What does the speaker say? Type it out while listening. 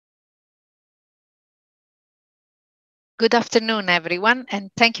Good afternoon, everyone,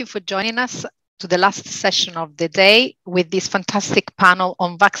 and thank you for joining us to the last session of the day with this fantastic panel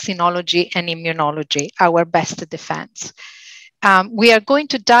on vaccinology and immunology, our best defense. We are going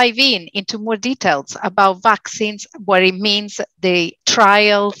to dive into more details about vaccines, what it means, the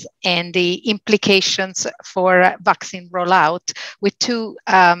trials and the implications for vaccine rollout with two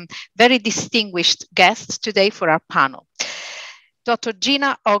very distinguished guests today for our panel. Dr.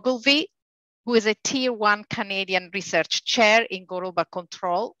 Gina Ogilvie, who is a Tier 1 Canadian Research Chair in Global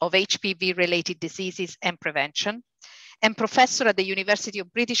Control of HPV-related diseases and prevention, and professor at the University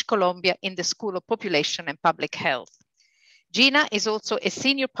of British Columbia in the School of Population and Public Health. Gina is also a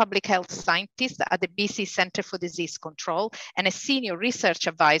senior public health scientist at the BC Centre for Disease Control and a senior research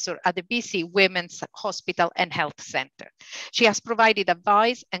advisor at the BC Women's Hospital and Health Centre. She has provided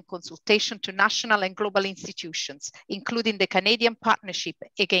advice and consultation to national and global institutions, including the Canadian Partnership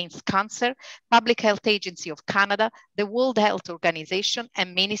Against Cancer, Public Health Agency of Canada, the World Health Organization,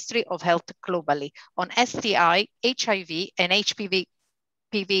 and Ministry of Health globally on STI, HIV, and HPV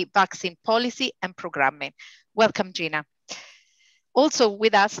vaccine policy and programming. Welcome, Gina. Also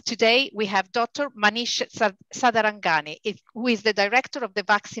with us today, we have Dr. Manish Sadarangani, who is the director of the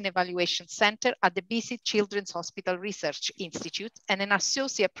Vaccine Evaluation Center at the BC Children's Hospital Research Institute and an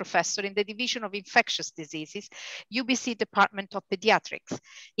associate professor in the Division of Infectious Diseases, UBC Department of Pediatrics.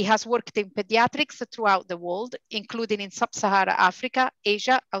 He has worked in pediatrics throughout the world, including in Sub-Saharan Africa,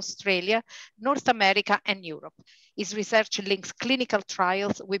 Asia, Australia, North America, and Europe. His research links clinical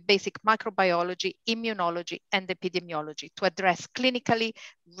trials with basic microbiology, immunology, and epidemiology to address clinically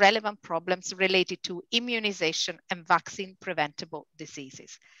relevant problems related to immunization and vaccine preventable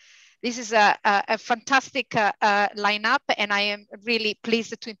diseases. This is a fantastic lineup, and I am really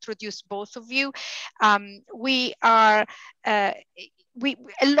pleased to introduce both of you.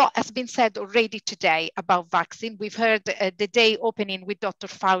 A lot has been said already today about vaccine. We've heard the day opening with Dr.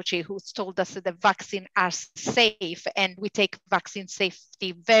 Fauci, who's told us that the vaccine are safe, and we take vaccine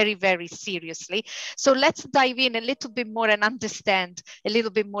safety very, very seriously. So let's dive in a little bit more and understand a little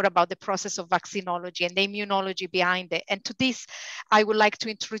bit more about the process of vaccinology and the immunology behind it. And to this, I would like to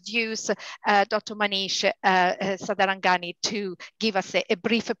introduce Dr. Manish Sadarangani to give us a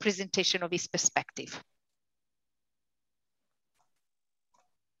brief presentation of his perspective.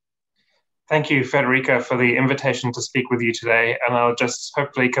 Thank you, Federica, for the invitation to speak with you today. And I'll just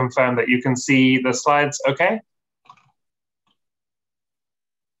hopefully confirm that you can see the slides okay?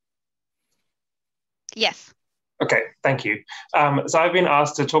 Yes. Okay, thank you. So I've been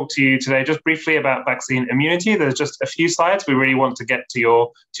asked to talk to you today just briefly about vaccine immunity. There's just a few slides. We really want to get to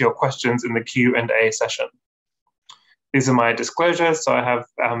your questions in the Q&A session. These are my disclosures. So I have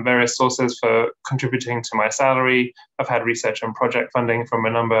various sources for contributing to my salary. I've had research and project funding from a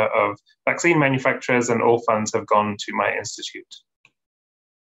number of vaccine manufacturers, and all funds have gone to my institute.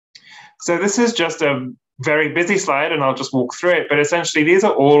 So this is just a very busy slide, and I'll just walk through it. But essentially, these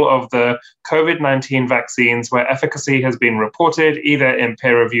are all of the COVID-19 vaccines where efficacy has been reported, either in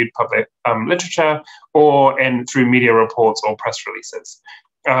peer-reviewed public literature or through media reports or press releases.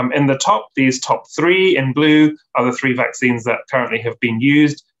 In the top, these top three in blue are the three vaccines that currently have been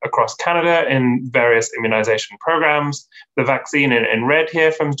used across Canada in various immunization programs. The vaccine in red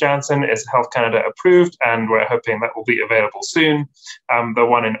here from Janssen is Health Canada approved, and we're hoping that will be available soon. The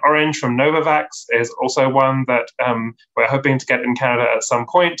one in orange from Novavax is also one that we're hoping to get in Canada at some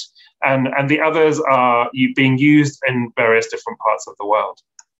point. And the others are being used in various different parts of the world.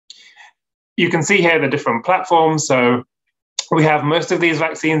 You can see here the different platforms. So we have most of these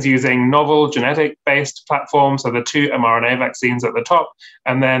vaccines using novel genetic-based platforms, so the 2 mRNA vaccines at the top,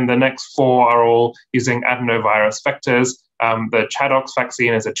 and then the next 4 are all using adenovirus vectors. The ChAdOx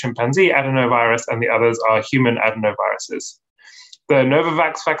vaccine is a chimpanzee adenovirus, and the others are human adenoviruses. The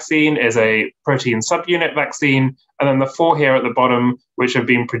Novavax vaccine is a protein subunit vaccine, and then the 4 here at the bottom, which have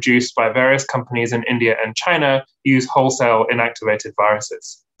been produced by various companies in India and China, use wholesale inactivated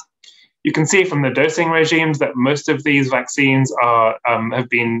viruses. You can see from the dosing regimes that most of these vaccines have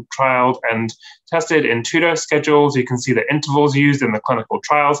been trialed and tested in 2-dose schedules. You can see the intervals used in the clinical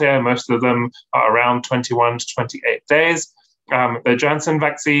trials here. Most of them are around 21 to 28 days. The Janssen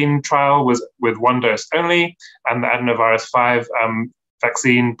vaccine trial was with 1 dose only, and the adenovirus 5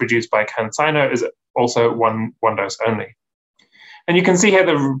 vaccine produced by CanSino is also one dose only. And you can see here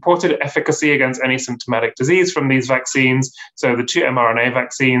the reported efficacy against any symptomatic disease from these vaccines. So the 2 mRNA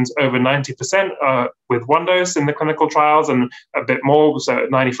vaccines, over 90% with 1 dose in the clinical trials, and a bit more, so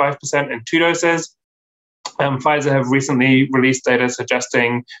 95% in 2 doses. Pfizer have recently released data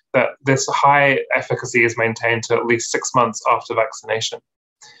suggesting that this high efficacy is maintained to at least 6 months after vaccination.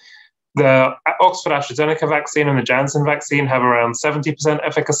 The Oxford AstraZeneca vaccine and the Janssen vaccine have around 70%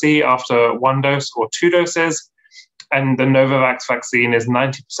 efficacy after 1 dose or 2 doses. And the Novavax vaccine is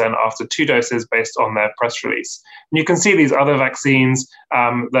 90% after 2 doses based on their press release. And you can see these other vaccines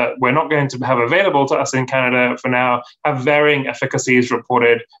that we're not going to have available to us in Canada for now have varying efficacies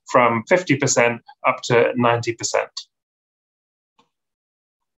reported from 50% up to 90%.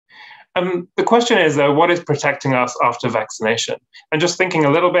 The question is, though, what is protecting us after vaccination? And just thinking a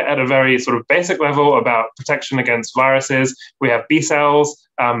little bit at a very sort of basic level about protection against viruses, we have B cells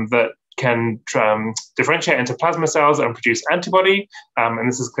that can differentiate into plasma cells and produce antibody. And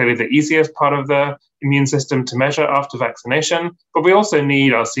this is clearly the easiest part of the immune system to measure after vaccination. But we also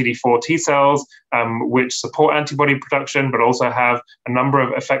need our CD4 T cells, which support antibody production, but also have a number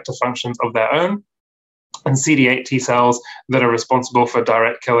of effector functions of their own, and CD8 T cells that are responsible for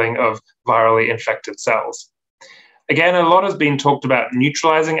direct killing of virally infected cells. Again, a lot has been talked about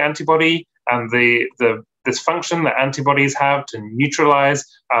neutralizing antibody and this function that antibodies have to neutralize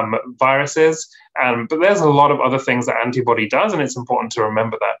viruses. But there's a lot of other things that antibody does, and it's important to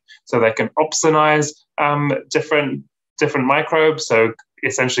remember that. So they can opsonize different microbes, so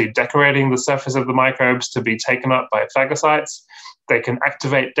essentially decorating the surface of the microbes to be taken up by phagocytes. They can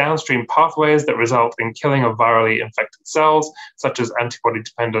activate downstream pathways that result in killing of virally infected cells, such as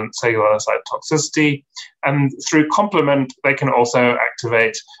antibody-dependent cellular cytotoxicity. And through complement, they can also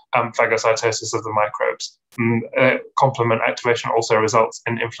activate phagocytosis of the microbes. Complement activation also results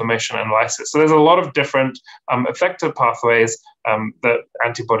in inflammation and lysis. So there's a lot of different effector pathways that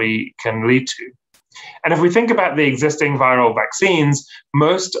antibody can lead to. And if we think about the existing viral vaccines,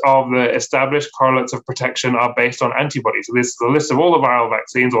 most of the established correlates of protection are based on antibodies. So this is the list of all the viral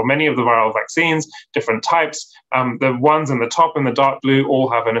vaccines, or many of the viral vaccines, different types. The ones in the top in the dark blue all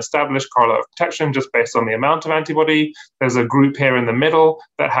have an established correlate of protection just based on the amount of antibody. There's a group here in the middle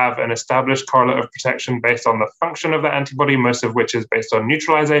that have an established correlate of protection based on the function of the antibody, most of which is based on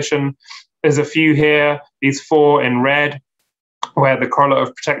neutralization. There's a few here, these 4 in red, where the correlate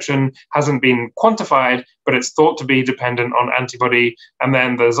of protection hasn't been quantified, but it's thought to be dependent on antibody. And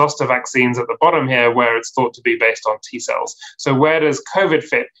then the zoster vaccines at the bottom here, where it's thought to be based on T cells. So where does COVID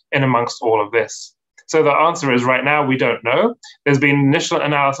fit in amongst all of this? So the answer is right now, we don't know. There's been initial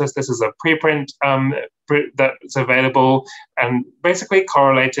analysis. This is a preprint that's available, and basically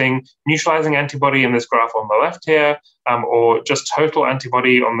correlating neutralizing antibody in this graph on the left here, or just total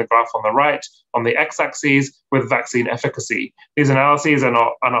antibody on the graph on the right, on the x-axis, with vaccine efficacy. These analyses are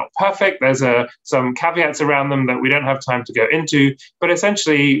not perfect. There's some caveats around them that we don't have time to go into, but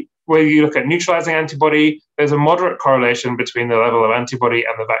essentially, where you look at neutralizing antibody, there's a moderate correlation between the level of antibody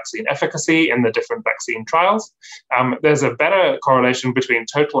and the vaccine efficacy in the different vaccine trials. There's a better correlation between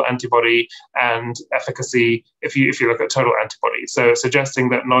total antibody and efficacy if you look at total antibody. So suggesting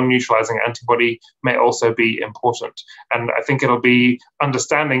that non-neutralizing antibody may also be important. And I think it'll be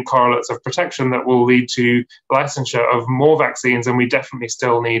understanding correlates of protection that will lead to licensure of more vaccines, and we definitely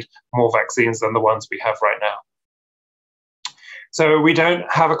still need more vaccines than the ones we have right now. So we don't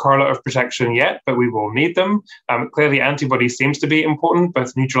have a correlate of protection yet, but we will need them. Clearly, antibody seems to be important,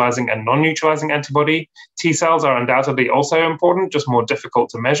 both neutralizing and non-neutralizing antibody. T cells are undoubtedly also important, just more difficult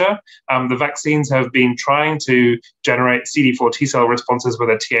to measure. The vaccines have been trying to generate CD4 T cell responses with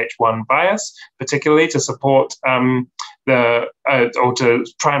a Th1 bias, particularly to support or to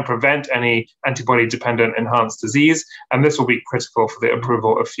try and prevent any antibody-dependent enhanced disease. And this will be critical for the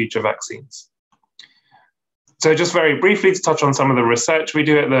approval of future vaccines. So just very briefly to touch on some of the research we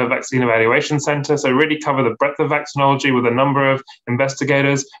do at the Vaccine Evaluation Center. So really cover the breadth of vaccinology with a number of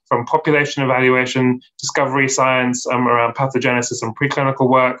investigators, from population evaluation, discovery science around pathogenesis and preclinical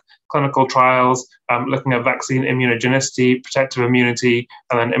work, clinical trials, looking at vaccine immunogenicity, protective immunity,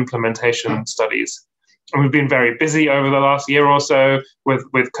 and then implementation studies. And we've been very busy over the last year or so with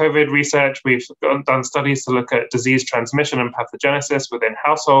COVID research. We've done studies to look at disease transmission and pathogenesis within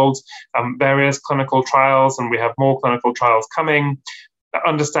households, various clinical trials, and we have more clinical trials coming.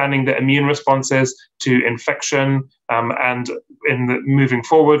 Understanding the immune responses to infection and moving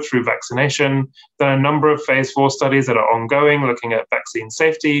forward through vaccination. There are a number of phase 4 studies that are ongoing, looking at vaccine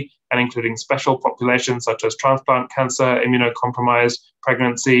safety and including special populations such as transplant cancer, immunocompromised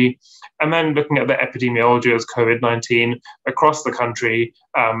pregnancy, and then looking at the epidemiology of COVID-19 across the country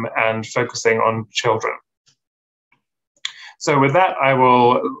and focusing on children. So with that, I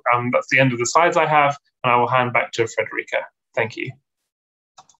will, that's the end of the slides I have, and I will hand back to Frederica. Thank you.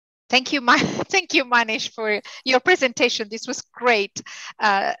 Thank you, Manish, for your presentation. This was great.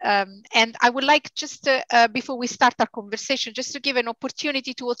 And I would like just before we start our conversation, just to give an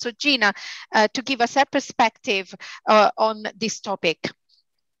opportunity to also Gina to give us her perspective on this topic.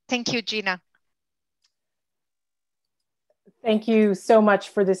 Thank you, Gina. Thank you so much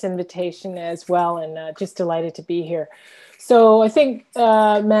for this invitation as well, and just delighted to be here. So I think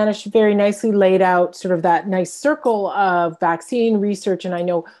Manish very nicely laid out sort of that nice circle of vaccine research, and I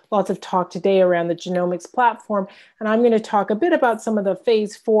know lots of talk today around the genomics platform, and I'm going to talk a bit about some of the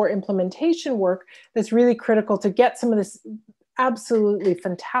phase 4 implementation work that's really critical to get some of this absolutely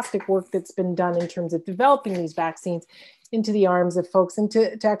fantastic work that's been done in terms of developing these vaccines into the arms of folks and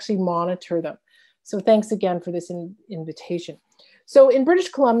to actually monitor them. So thanks again for this invitation. So in British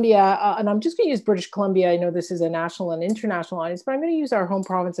Columbia, and I'm just going to use British Columbia, I know this is a national and international audience, but I'm going to use our home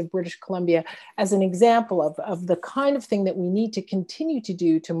province of British Columbia as an example of the kind of thing that we need to continue to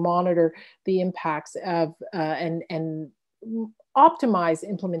do to monitor the impacts of and optimize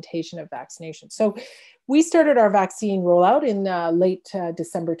implementation of vaccination. So we started our vaccine rollout in late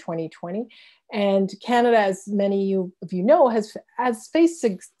December 2020. And Canada, as many of you know, has faced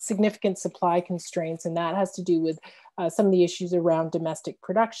significant supply constraints, and that has to do with some of the issues around domestic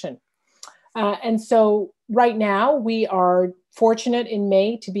production. And so right now, we are fortunate in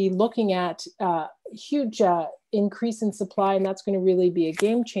May to be looking at a huge increase in supply, and that's going to really be a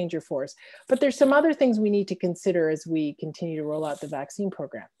game changer for us. But there's some other things we need to consider as we continue to roll out the vaccine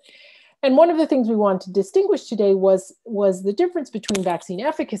program. And one of the things we wanted to distinguish today was the difference between vaccine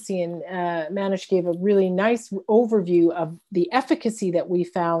efficacy, and Manish gave a really nice overview of the efficacy that we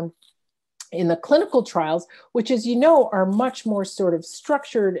found in the clinical trials, which, as you know, are much more sort of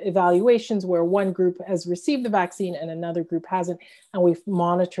structured evaluations where one group has received the vaccine and another group hasn't, and we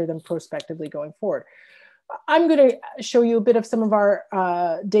monitor them prospectively going forward. I'm going to show you a bit of some of our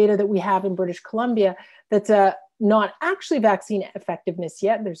data that we have in British Columbia that's not actually vaccine effectiveness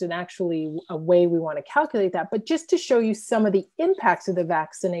yet. There's actually a way we want to calculate that, but just to show you some of the impacts of the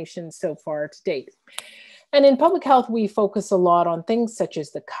vaccination so far to date. And in public health, we focus a lot on things such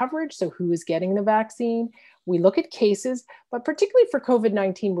as the coverage, so who is getting the vaccine. We look at cases, but particularly for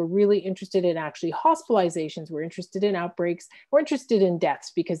COVID-19, we're really interested in actually hospitalizations. We're interested in outbreaks. We're interested in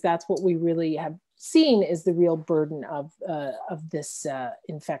deaths, because that's what we really have seen is the real burden of this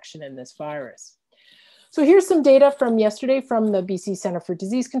infection and this virus. So here's some data from yesterday from the BC Centre for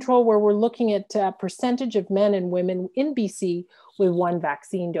Disease Control, where we're looking at percentage of men and women in BC with one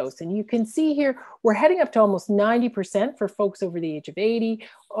vaccine dose. And you can see here, we're heading up to almost 90% for folks over the age of 80,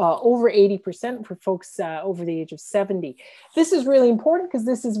 over 80% for folks over the age of 70. This is really important because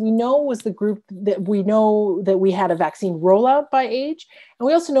this is, we know, was the group that we know that we had a vaccine rollout by age. And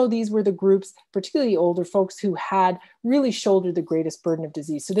we also know these were the groups, particularly older folks, who had really shouldered the greatest burden of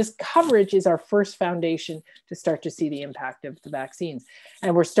disease. So this coverage is our first foundation to start to see the impact of the vaccines.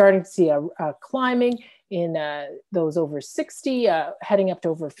 And we're starting to see a climbing in those over 60, heading up to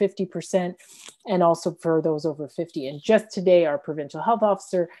over 50%, and also for those over 50. And just today, our provincial health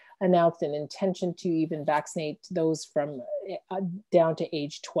officer announced an intention to even vaccinate those from down to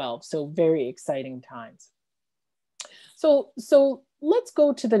age 12. So very exciting times. So let's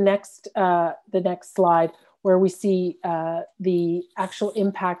go to the next slide, where we see the actual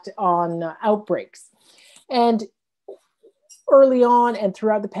impact on outbreaks. And early on and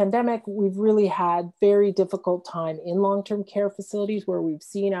throughout the pandemic, we've really had very difficult time in long-term care facilities where we've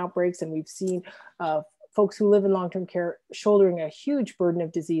seen outbreaks, and we've seen folks who live in long-term care shouldering a huge burden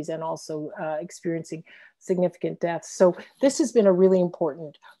of disease and also experiencing significant deaths. So this has been a really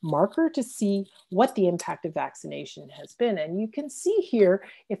important marker to see what the impact of vaccination has been. And you can see here,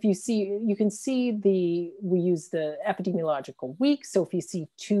 if you see, you can see we use the epidemiological week. So if you see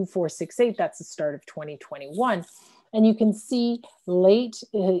 2, 4, 6, 8, that's the start of 2021. And you can see late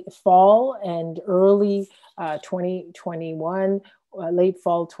fall and early 2021, late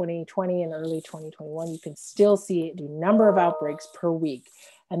fall 2020 and early 2021, you can still see the number of outbreaks per week.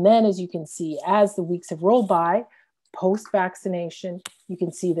 And then, as you can see, as the weeks have rolled by, post-vaccination, you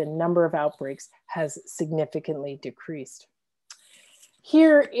can see the number of outbreaks has significantly decreased.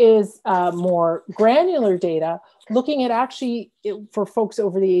 Here is more granular data looking at actually for folks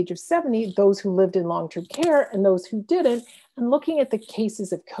over the age of 70, those who lived in long-term care and those who didn't, and looking at the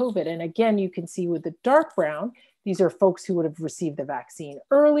cases of COVID. And again, you can see with the dark brown, these are folks who would have received the vaccine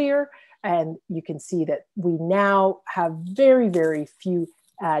earlier. And you can see that we now have very, very few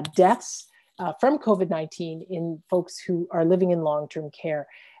deaths from COVID-19 in folks who are living in long-term care.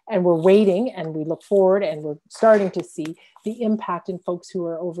 And we're waiting, and we look forward, and we're starting to see the impact in folks who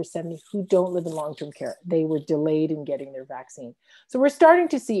are over 70 who don't live in long-term care. They were delayed in getting their vaccine. So we're starting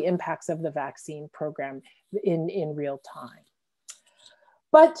to see impacts of the vaccine program in real time.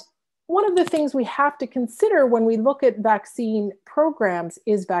 But one of the things we have to consider when we look at vaccine programs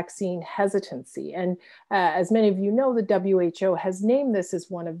is vaccine hesitancy. And as many of you know, the WHO has named this as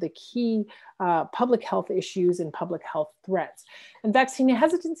one of the key public health issues and public health threats. And vaccine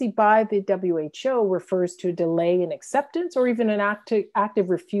hesitancy by the WHO refers to a delay in acceptance or even an active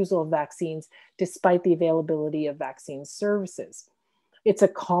refusal of vaccines despite the availability of vaccine services. It's a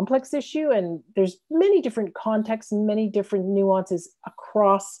complex issue, and there's many different contexts, many different nuances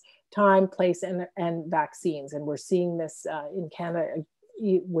across time, place, and vaccines. And we're seeing this in Canada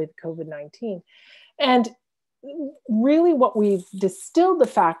with COVID-19. And really what we've distilled the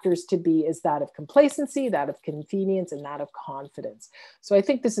factors to be is that of complacency, that of convenience, and that of confidence. So I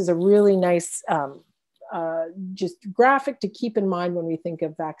think this is a really nice just graphic to keep in mind when we think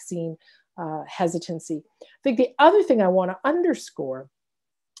of vaccine hesitancy. I think the other thing I want to underscore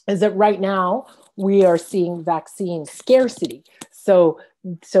is that right now we are seeing vaccine scarcity. So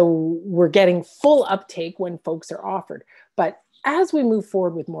we're getting full uptake when folks are offered. But as we move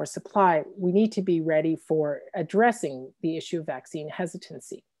forward with more supply, we need to be ready for addressing the issue of vaccine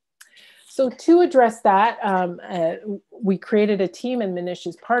hesitancy. So to address that, we created a team, and Manish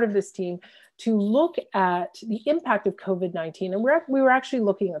is part of this team, to look at the impact of COVID-19. And we were actually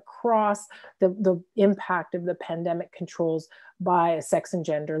looking across the impact of the pandemic controls by a sex and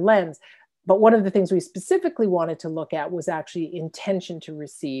gender lens. But one of the things we specifically wanted to look at was actually intention to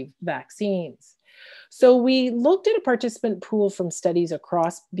receive vaccines. So we looked at a participant pool from studies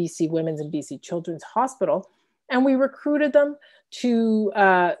across BC Women's and BC Children's Hospital, and we recruited them to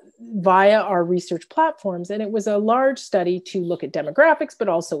via our research platforms. And it was a large study to look at demographics, but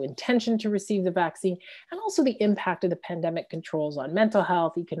also intention to receive the vaccine, and also the impact of the pandemic controls on mental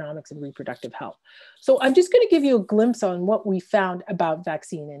health, economics, and reproductive health. So I'm just going to give you a glimpse on what we found about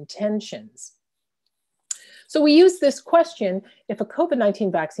vaccine intentions. So we used this question: if a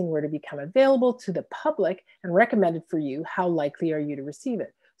COVID-19 vaccine were to become available to the public and recommended for you, how likely are you to receive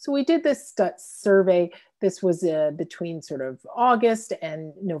it? So we did this survey. This was between sort of August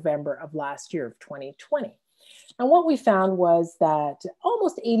and November of last year of 2020. And what we found was that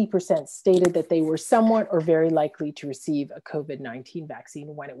almost 80% stated that they were somewhat or very likely to receive a COVID-19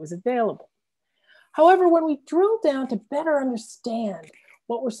 vaccine when it was available. However, when we drilled down to better understand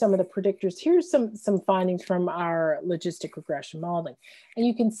what were some of the predictors, here's some findings from our logistic regression modeling. And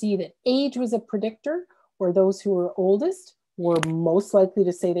you can see that age was a predictor, where those who were oldest were most likely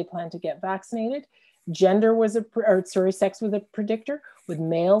to say they plan to get vaccinated. Gender was sex was a predictor, with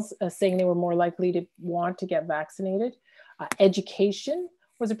males saying they were more likely to want to get vaccinated. Education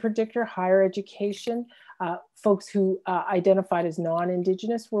was a predictor, higher education. Folks who identified as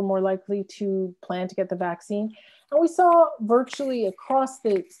non-Indigenous were more likely to plan to get the vaccine. And we saw virtually across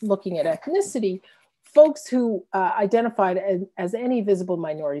looking at ethnicity, folks who identified as any visible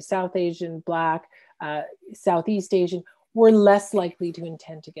minority, South Asian, Black, Southeast Asian, were less likely to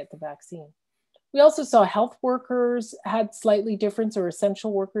intend to get the vaccine. We also saw health workers had slightly different, or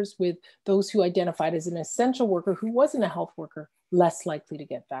essential workers, with those who identified as an essential worker who wasn't a health worker less likely to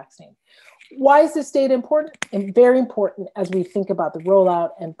get vaccinated. Why is this data important? And very important as we think about the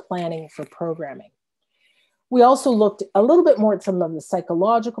rollout and planning for programming. We also looked a little bit more at some of the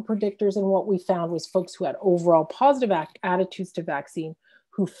psychological predictors, and what we found was folks who had overall positive attitudes to vaccine,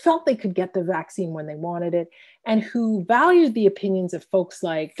 who felt they could get the vaccine when they wanted it, and who valued the opinions of folks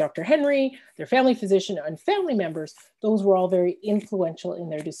like Dr. Henry, their family physician, and family members. Those were all very influential in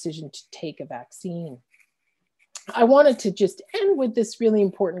their decision to take a vaccine. I wanted to just end with this really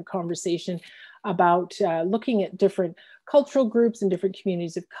important conversation about looking at different cultural groups and different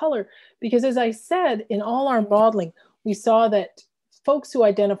communities of color, because as I said, in all our modeling, we saw that folks who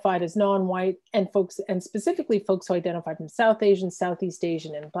identified as non-white and specifically folks who identified from South Asian, Southeast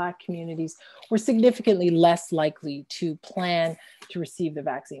Asian, and Black communities were significantly less likely to plan to receive the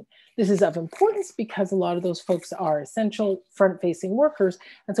vaccine. This is of importance because a lot of those folks are essential front-facing workers.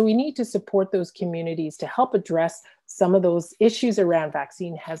 And so we need to support those communities to help address some of those issues around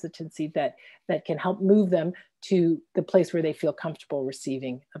vaccine hesitancy that can help move them to the place where they feel comfortable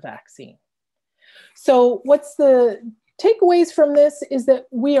receiving a vaccine. So what's the takeaways from this is that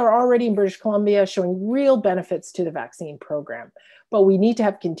we are already in British Columbia showing real benefits to the vaccine program, but we need to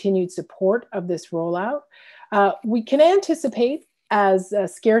have continued support of this rollout. We can anticipate, as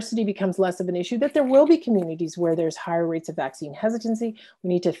scarcity becomes less of an issue, that there will be communities where there's higher rates of vaccine hesitancy. We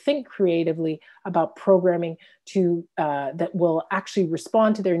need to think creatively about programming that will actually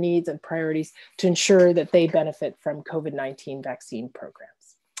respond to their needs and priorities to ensure that they benefit from COVID-19 vaccine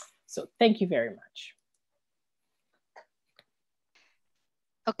programs. So thank you very much.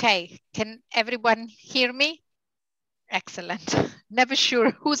 Okay, can everyone hear me? Excellent. Never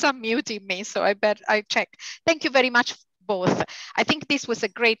sure who's unmuting me, so I bet I check. Thank you very much, both. I think this was a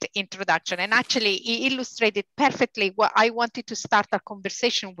great introduction, and actually it illustrated perfectly what I wanted to start our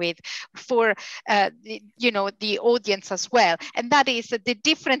conversation with for the audience as well, and that is the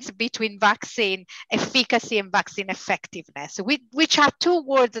difference between vaccine efficacy and vaccine effectiveness, which are two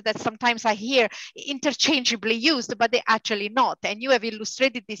words that sometimes I hear interchangeably used, but they're actually not. And you have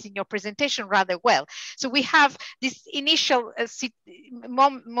illustrated this in your presentation rather well. So we have this initial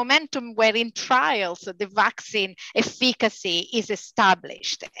momentum where in trials the vaccine efficacy is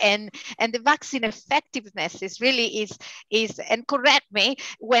established, and the vaccine effectiveness is really and correct me,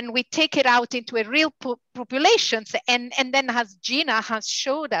 when we take it out into a real populations, and then as Gina has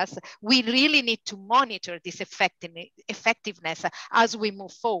showed us, we really need to monitor this effectiveness as we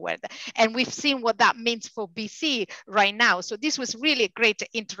move forward. And we've seen what that means for BC right now. So this was really a great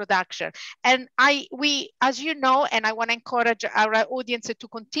introduction. And we, as you know, and I want to encourage our audience to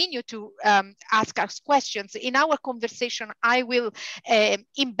continue to ask us questions. In our conversation, I will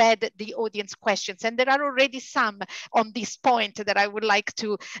embed the audience questions. And there are already some on this point that I would like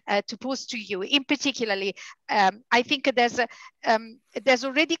to pose to you. In particularly, I think there's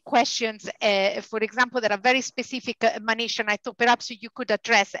already questions, for example, that are very specific, Manish, and I thought perhaps you could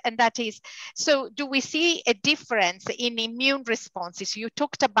address, and that is, so do we see a difference in immune responses? You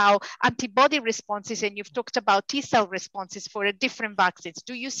talked about antibody responses and you've talked about T-cell responses for different vaccines.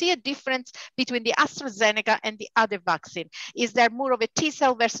 Do you see a difference between the AstraZeneca and the other vaccine? Is there more of a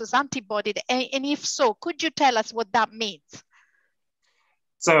T-cell versus antibody? And if so, could you tell us what that means?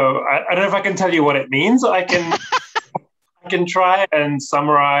 So I don't know if I can tell you what it means. I can try and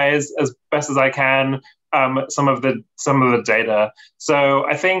summarize as best as I can some of the data. So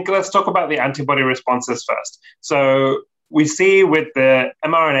I think let's talk about the antibody responses first. So we see with the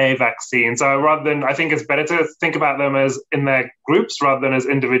mRNA vaccines, so I think it's better to think about them as in their groups rather than as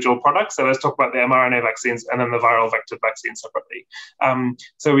individual products. So let's talk about the mRNA vaccines and then the viral vector vaccines separately.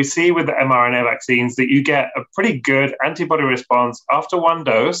 So we see with the mRNA vaccines that you get a pretty good antibody response after one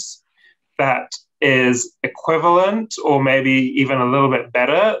dose that is equivalent or maybe even a little bit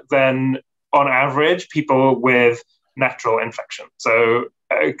better than, on average, people with natural infection. So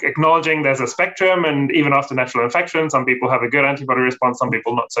acknowledging there's a spectrum, and even after natural infection, some people have a good antibody response, some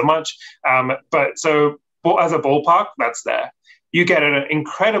people not so much. But so as a ballpark, that's there. You get an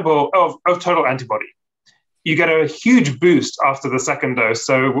incredible of total antibody. You get a huge boost after the second dose.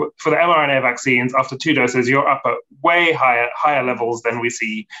 So for the mRNA vaccines, after 2 doses, you're up at way higher levels than we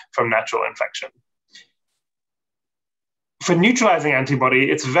see from natural infection. For neutralizing antibody,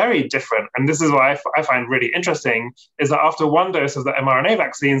 it's very different. And this is what I find really interesting, is that after 1 dose of the mRNA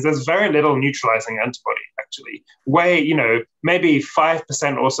vaccines, there's very little neutralizing antibody, actually. Maybe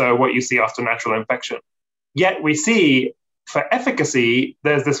 5% or so what you see after natural infection. Yet we see for efficacy,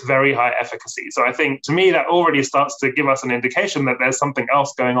 there's this very high efficacy. So I think, to me, that already starts to give us an indication that there's something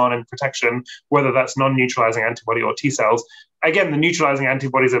else going on in protection, whether that's non-neutralizing antibody or T cells. Again, the neutralizing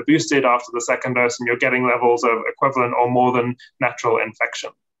antibodies are boosted after the second dose, and you're getting levels of equivalent or more than natural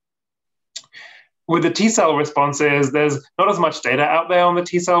infection. With the T-cell responses, there's not as much data out there on the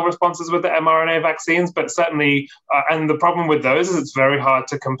T-cell responses with the mRNA vaccines, but certainly, and the problem with those is it's very hard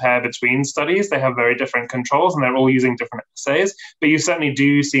to compare between studies. They have very different controls and they're all using different assays, but you certainly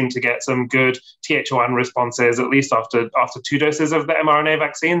do seem to get some good Th1 responses, at least after 2 doses of the mRNA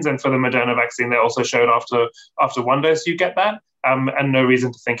vaccines. And for the Moderna vaccine, they also showed after 1 dose you get that, and no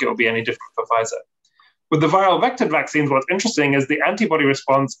reason to think it will be any different for Pfizer. With the viral vector vaccines, what's interesting is the antibody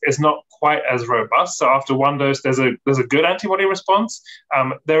response is not quite as robust. So after 1 dose, there's a good antibody response.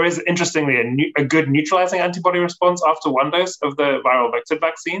 There is, interestingly, a good neutralizing antibody response after 1 dose of the viral vector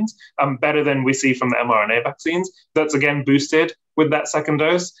vaccines, better than we see from the mRNA vaccines. That's, again, boosted with that second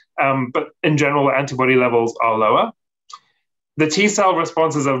dose. But in general, antibody levels are lower. The T-cell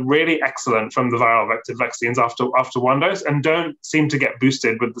responses are really excellent from the viral vector vaccines after 1 dose, and don't seem to get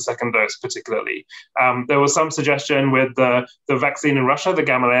boosted with the second dose particularly. There was some suggestion with the vaccine in Russia, the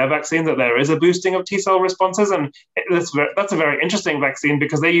Gamaleya vaccine, that there is a boosting of T-cell responses, and that's a very interesting vaccine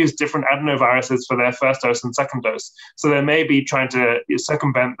because they use different adenoviruses for their first dose and second dose. So they may be trying to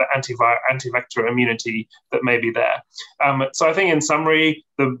circumvent the anti-vector immunity that may be there. So I think in summary,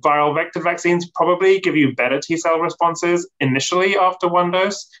 the viral vector vaccines probably give you better T-cell responses initially after 1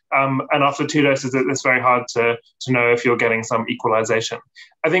 dose, and after 2 doses, it's very hard to know if you're getting some equalization.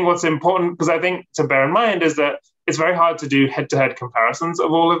 I think what's important, because I think to bear in mind, is that it's very hard to do head-to-head comparisons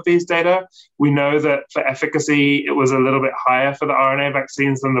of all of these data. We know that for efficacy, it was a little bit higher for the RNA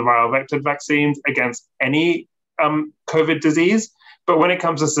vaccines than the viral vector vaccines against any COVID disease. But when it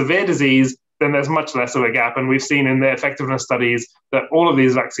comes to severe disease, then there's much less of a gap. And we've seen in the effectiveness studies that all of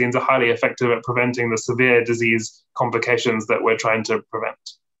these vaccines are highly effective at preventing the severe disease complications that we're trying to prevent.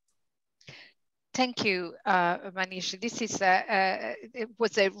 Thank you, Manish. This is it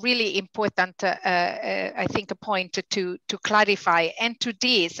was a really important, I think, a point to clarify. And to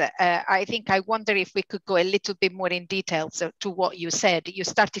this, I think I wonder if we could go a little bit more in details to what you said. You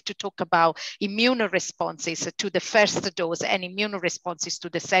started to talk about immune responses to the first dose and immune responses to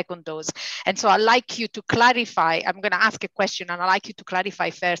the second dose. And so I'd like you to clarify. I'm going to ask a question, and I'd like you to clarify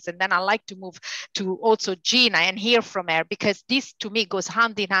first, and then I'd like to move to also Gina and hear from her, because this to me goes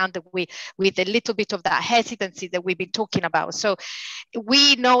hand in hand with a little bit of that hesitancy that we've been talking about. So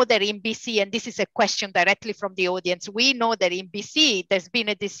we know that in BC, and this is a question directly from the audience, we know that in BC, there's been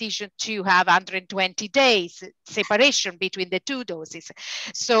a decision to have 120 days separation between the two doses.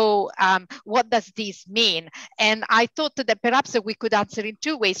 So what does this mean? And I thought that perhaps we could answer in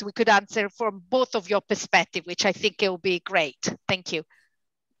two ways. We could answer from both of your perspective, which I think it will be great. Thank you.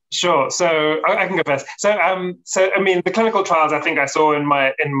 Sure. So I can go first. So I mean, the clinical trials, I think I saw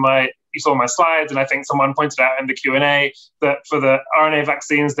you saw my slides, and I think someone pointed out in the Q&A that for the RNA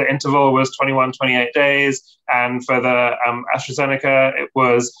vaccines, the interval was 21, 28 days. And for the AstraZeneca, it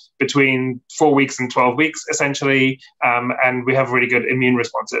was between 4 weeks and 12 weeks, essentially. And we have really good immune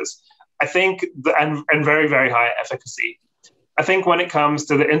responses. I think, and very, very high efficacy. I think when it comes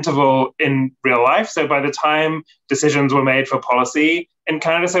to the interval in real life, so by the time decisions were made for policy in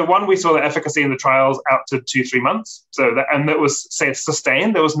Canada, so one, we saw the efficacy in the trials out to 2-3 months. So that was, say,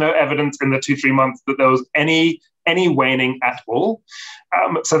 sustained. There was no evidence in the 2-3 months that there was any waning at all.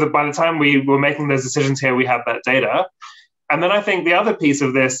 So that by the time we were making those decisions here, we had that data. And then I think the other piece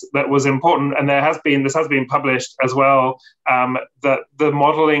of this that was important, and this has been published as well, that the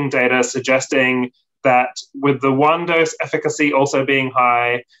modeling data suggesting that with the one dose efficacy also being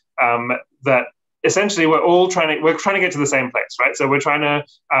high, that essentially we're trying to get to the same place, right? So we're trying to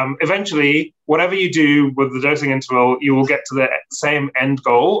eventually, whatever you do with the dosing interval, you will get to the same end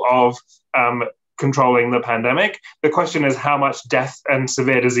goal of controlling the pandemic. The question is how much death and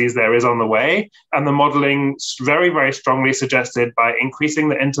severe disease there is on the way. And the modeling very, very strongly suggested by increasing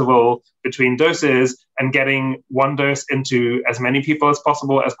the interval between doses and getting one dose into as many people as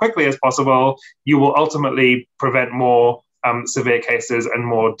possible, as quickly as possible, you will ultimately prevent more severe cases and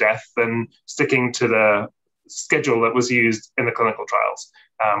more death than sticking to the schedule that was used in the clinical trials.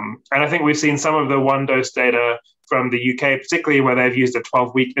 And I think we've seen some of the one dose data from the UK, particularly where they've used a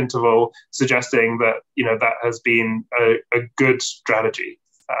 12-week interval, suggesting that, that has been a good strategy.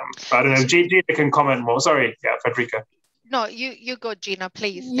 I don't know, Gina can comment more. Sorry, yeah, Frederica. No, you go, Gina,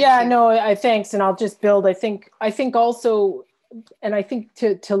 please. Yeah, no, thanks, and I'll just build. I think also, and I think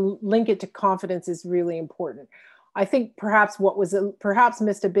to link it to confidence is really important. I think perhaps what was perhaps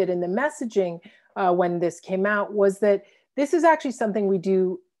missed a bit in the messaging when this came out was that this is actually something we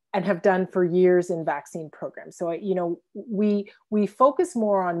do and have done for years in vaccine programs. So, we focus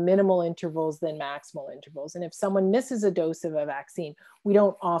more on minimal intervals than maximal intervals. And if someone misses a dose of a vaccine, we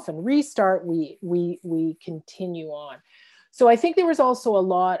don't often restart, we continue on. So I think there was also a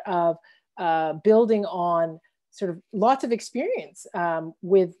lot of building on sort of lots of experience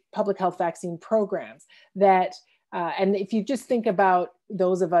with public health vaccine programs that, and if you just think about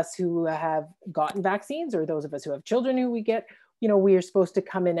those of us who have gotten vaccines or those of us who have children who we get, we are supposed to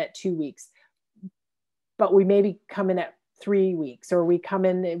come in at 2 weeks, but we maybe come in at 3 weeks, or we're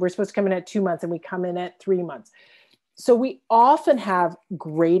supposed to come in at 2 months and we come in at 3 months. So we often have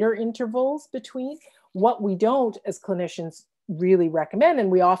greater intervals between. What we don't, as clinicians, really recommend,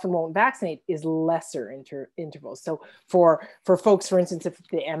 and we often won't vaccinate, is lesser intervals. So for folks, for instance, if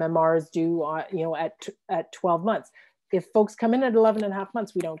the MMR is due at 12 months, if folks come in at 11 and a half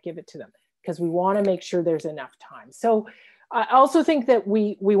months, we don't give it to them because we want to make sure there's enough time. So I also think that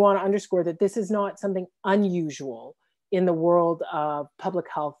we want to underscore that this is not something unusual in the world of public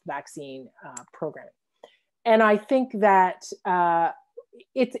health vaccine programming. And I think that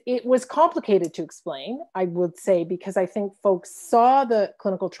it was complicated to explain, I would say, because I think folks saw the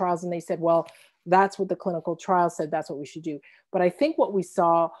clinical trials and they said, well, that's what the clinical trials said, that's what we should do. But I think what we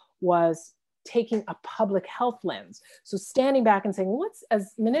saw was taking a public health lens. So standing back and saying,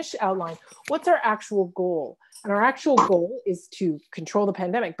 as Manish outlined, what's our actual goal? And our actual goal is to control the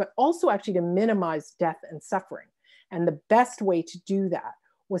pandemic, but also actually to minimize death and suffering. And the best way to do that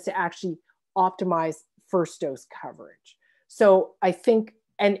was to actually optimize first dose coverage. So I think,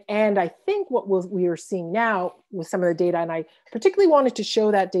 and I think what we are seeing now with some of the data, and I particularly wanted to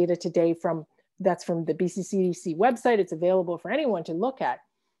show that data today that's from the BC CDC website, it's available for anyone to look at,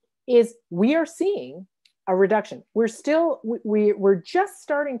 is we are seeing a reduction. We're just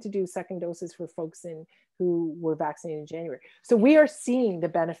starting to do second doses for folks who were vaccinated in January. So we are seeing the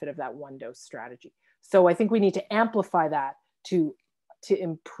benefit of that one dose strategy. So I think we need to amplify that to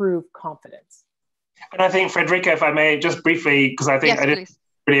improve confidence. And I think, Frederica, if I may just briefly, because I think I didn't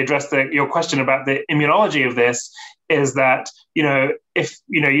really address your question about the immunology of this, is that, if,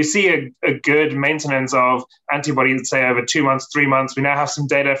 you see a good maintenance of antibodies, say over 2 months, 3 months, we now have some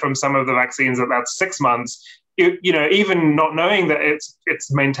data from some of the vaccines that that's 6 months, even not knowing that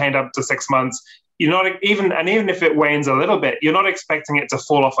it's maintained up to 6 months, even if it wanes a little bit, you're not expecting it to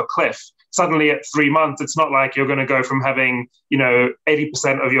fall off a cliff. Suddenly at 3 months, it's not like you're going to go from having,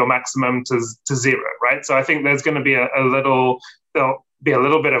 80% of your maximum to zero, right? So I think there's going to be there'll be a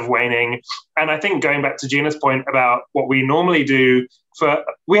little bit of waning. And I think going back to Gina's point about what we normally do,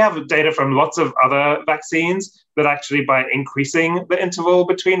 we have data from lots of other vaccines that actually by increasing the interval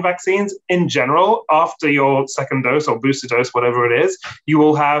between vaccines, in general, after your second dose or booster dose, whatever it is, you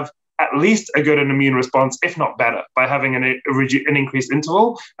will have at least a good immune response, if not better, by having an increased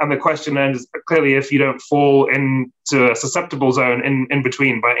interval. And the question then is clearly if you don't fall into a susceptible zone in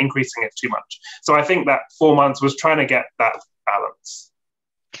between by increasing it too much. So I think that 4 months was trying to get that balance.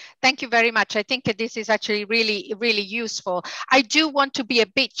 Thank you very much. I think this is actually really, really useful. I do want to be a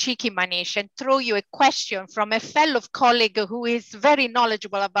bit cheeky, Manish, and throw you a question from a fellow colleague who is very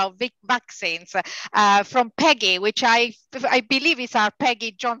knowledgeable about vaccines, from Peggy, which I believe is our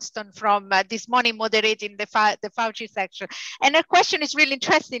Peggy Johnston from This Morning moderating the Fauci section. And her question is really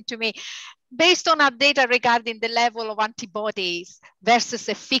interesting to me. Based on our data regarding the level of antibodies versus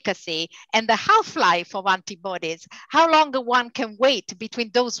efficacy and the half-life of antibodies, how long one can wait between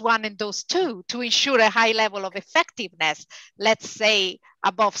dose 1 and dose 2 to ensure a high level of effectiveness, let's say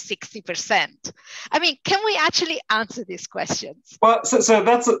above 60%? I mean, can we actually answer these questions? Well, so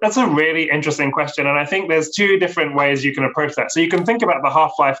that's a really interesting question. And I think there's 2 different ways you can approach that. So you can think about the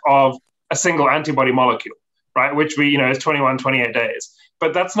half-life of a single antibody molecule, right? Which is 21, 28 days.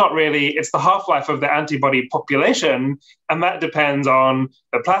 But that's not really, it's the half-life of the antibody population, and that depends on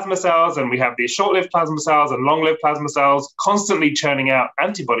the plasma cells, and we have these short-lived plasma cells and long-lived plasma cells constantly churning out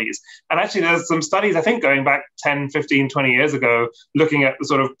antibodies. And actually there's some studies, I think going back 10, 15, 20 years ago, looking at the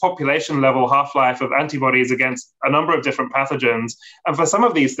sort of population-level half-life of antibodies against a number of different pathogens. And for some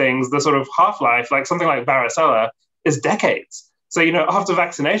of these things, the sort of half-life, like something like varicella, is decades. So, after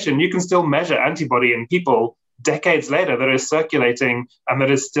vaccination, you can still measure antibody in people decades later that is circulating and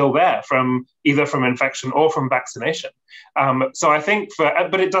that is still there from either from infection or from vaccination. So I think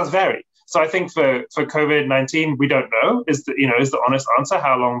but it does vary. So I think for COVID-19, we don't know is the honest answer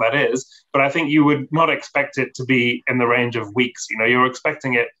how long that is. But I think you would not expect it to be in the range of weeks. You're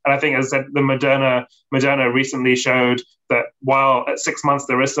expecting it. And I think, as I said, the Moderna recently showed that while at 6 months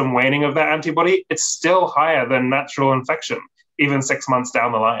there is some waning of that antibody, it's still higher than natural infection, even 6 months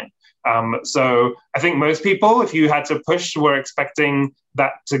down the line. So I think most people, if you had to push, were expecting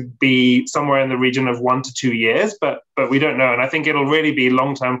that to be somewhere in the region of 1 to 2 years, but we don't know. And I think it'll really be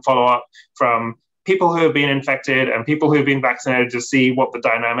long-term follow-up from people who have been infected and people who have been vaccinated to see what the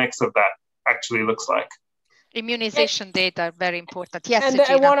dynamics of that actually looks like. Immunization data are very important. Yes, and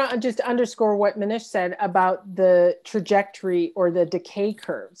Gina. I want to just underscore what Manish said about the trajectory or the decay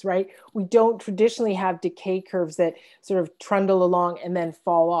curves, right? We don't traditionally have decay curves that sort of trundle along and then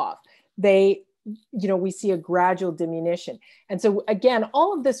fall off. We see a gradual diminution. And so again,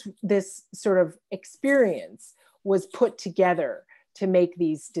 all of this sort of experience was put together to make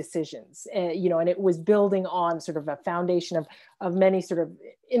these decisions, and it was building on sort of a foundation of many sort of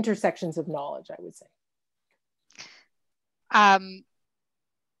intersections of knowledge, I would say.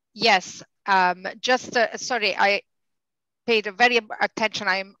 Yes, sorry, I paid very attention.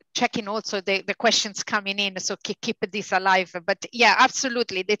 I'm checking also the questions coming in, so keep this alive. But yeah,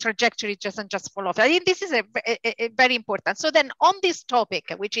 absolutely, the trajectory doesn't just fall off. I think this is a very important. So then on this topic,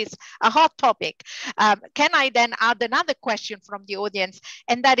 which is a hot topic, can I then add another question from the audience?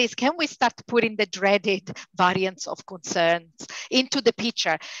 And that is, can we start putting the dreaded variants of concerns into the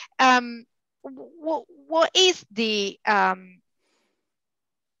picture? What is the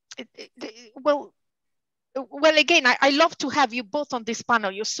well, again, I love to have you both on this panel.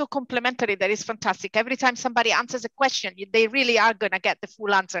 You're so complimentary. That is fantastic. Every time somebody answers a question, they really are going to get the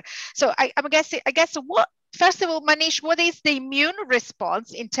full answer. So I guess what, first of all, Manish, what is the immune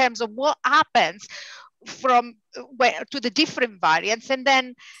response in terms of what happens to the different variants? And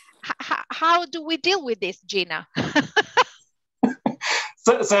then how do we deal with this, Gina?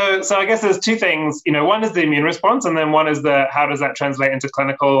 So I guess there's 2 things. One is the immune response, and then one is how does that translate into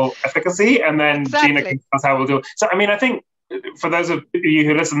clinical efficacy? And then exactly. Gina can tell us how we'll do it. So I mean, I think for those of you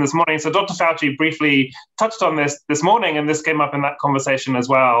who listened this morning, so Dr. Fauci briefly touched on this morning, and this came up in that conversation as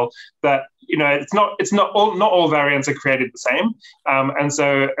well, that it's not all variants are created the same. And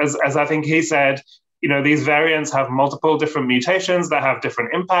so as I think he said, these variants have multiple different mutations that have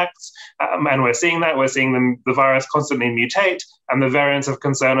different impacts. And we're seeing the virus constantly mutate, and the variants of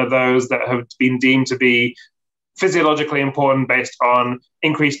concern are those that have been deemed to be physiologically important based on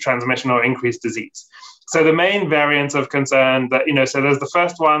increased transmission or increased disease. So the main variants of concern that, so there's the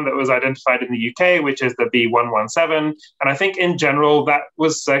first one that was identified in the UK, which is the B117. And I think in general, that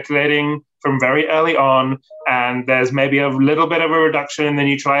was circulating from very early on. And there's maybe a little bit of a reduction in the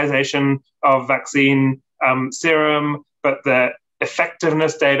neutralization of vaccine serum, but the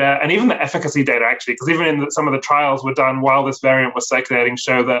effectiveness data and even the efficacy data, actually, because even in some of the trials were done while this variant was circulating,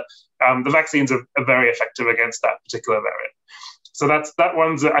 show that the vaccines are very effective against that particular variant. So that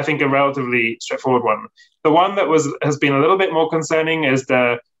one's, I think, a relatively straightforward one. The one that has been a little bit more concerning is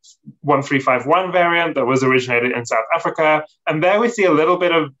the 1351 variant that was originated in South Africa. And there we see a little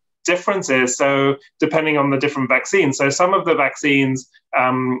bit of differences, so depending on the different vaccines. So some of the vaccines,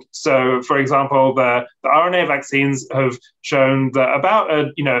 so for example, the RNA vaccines have shown that about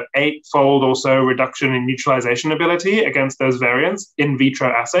a 8-fold or so reduction in neutralization ability against those variants in vitro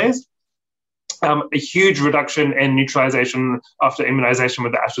assays. A huge reduction in neutralization after immunization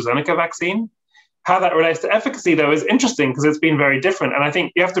with the AstraZeneca vaccine. How that relates to efficacy, though, is interesting because it's been very different. And I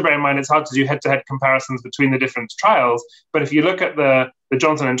think you have to bear in mind it's hard to do head-to-head comparisons between the different trials. But if you look at the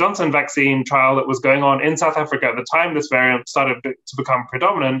Johnson & Johnson vaccine trial that was going on in South Africa at the time this variant started to become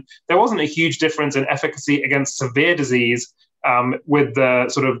predominant, there wasn't a huge difference in efficacy against severe disease with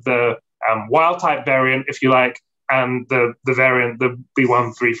the wild-type variant, if you like, and the variant, the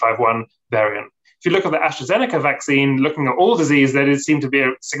B1351 variant. If you look at the AstraZeneca vaccine, looking at all disease, there did seem to be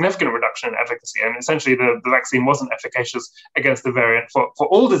a significant reduction in efficacy. And essentially, the vaccine wasn't efficacious against the variant for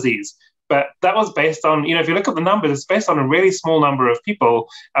all disease. But that was based on, if you look at the numbers, it's based on a really small number of people.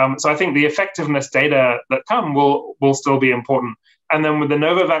 So I think the effectiveness data that come will still be important. And then with the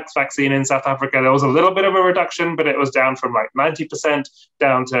Novavax vaccine in South Africa, there was a little bit of a reduction, but it was down from like 90%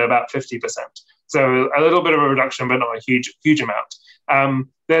 down to about 50%. So a little bit of a reduction, but not a huge amount.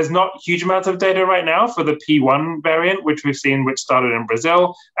 There's not huge amounts of data right now for the P1 variant, which we've seen, which started in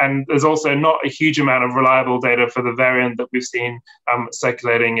Brazil. And there's also not a huge amount of reliable data for the variant that we've seen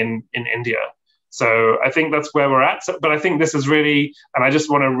circulating in India. So I think that's where we're at. But I think this is really, and I just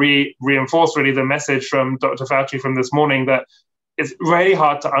want to reinforce really the message from Dr. Fauci from this morning, that it's really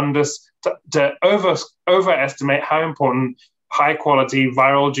hard to overestimate how important high quality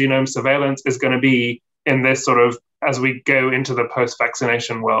viral genome surveillance is going to be in this sort of, as we go into the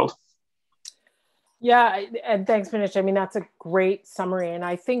post-vaccination world. Yeah, and thanks, Manish. I mean, that's a great summary. And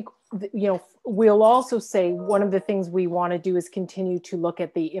I think, we'll also say one of the things we want to do is continue to look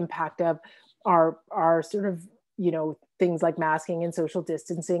at the impact of our sort of, things like masking and social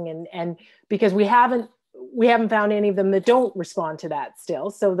distancing. And because we haven't found any of them that don't respond to that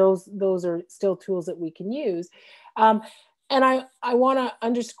still. So those are still tools that we can use. And I want to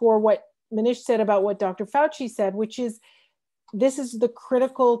underscore what Manish said about what Dr. Fauci said, which is this is the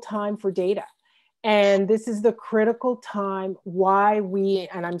critical time for data. And this is the critical time why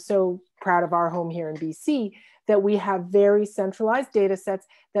and I'm so proud of our home here in BC, that we have very centralized data sets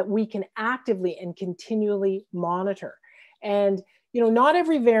that we can actively and continually monitor. And, not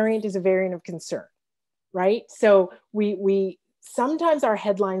every variant is a variant of concern, right? So we sometimes our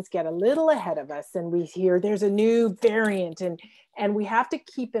headlines get a little ahead of us and we hear there's a new variant, and we have to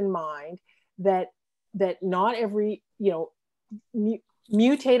keep in mind that not every,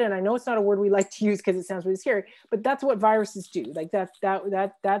 mutate, and I know it's not a word we like to use because it sounds really scary, but that's what viruses do. Like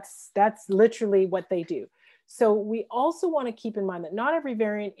that's literally what they do. So we also want to keep in mind that not every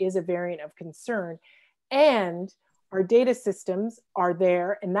variant is a variant of concern, and our data systems are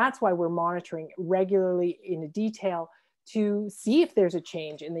there, and that's why we're monitoring regularly in detail to see if there's a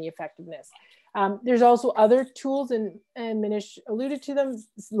change in the effectiveness. There's also other tools, and Manish alluded to them,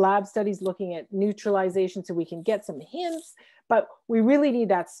 lab studies looking at neutralization so we can get some hints, but we really need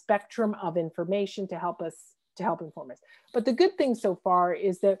that spectrum of information to help inform us. But the good thing so far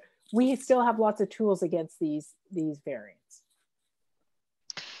is that we still have lots of tools against these variants.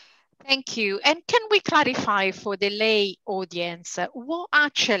 Thank you. And can we clarify for the lay audience, what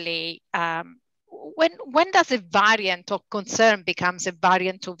actually, when does a variant of concern becomes a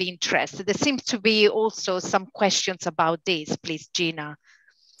variant of interest? There seems to be also some questions about this, please, Gina.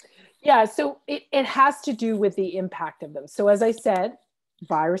 Yeah, so it has to do with the impact of them. So as I said,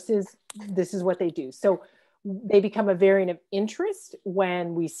 viruses, this is what they do. So They become a variant of interest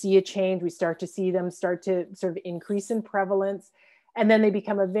when we see a change, we start to see them start to sort of increase in prevalence. And then they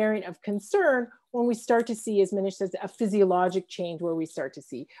become a variant of concern when we start to see, as Manish says, a physiologic change where we start to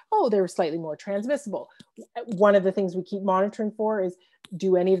see, oh, they're slightly more transmissible. One of the things we keep monitoring for is,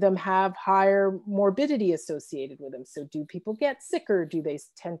 do any of them have higher morbidity associated with them? So do people get sicker? Do they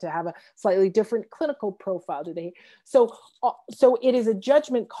tend to have a slightly different clinical profile? Do they? So it is a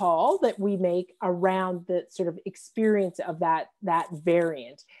judgment call that we make around the sort of experience of that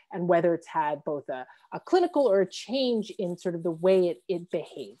variant, and whether it's had both a clinical or a change in sort of the way it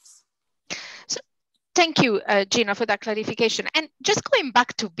behaves. So thank you, Gina, for that clarification. And just going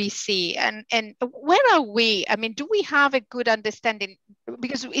back to BC, and where are we? I mean, do we have a good understanding?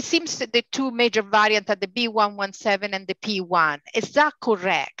 Because it seems that the two major variants are the B117 and the P1. Is that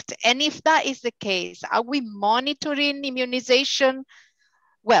correct? And if that is the case, are we monitoring immunization?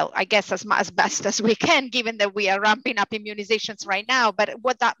 Well, I guess as best as we can, given that we are ramping up immunizations right now, but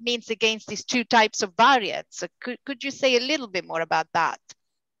what that means against these two types of variants. Could you say a little bit more about that?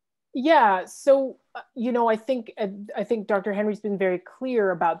 Yeah, so, I think Dr. Henry's been very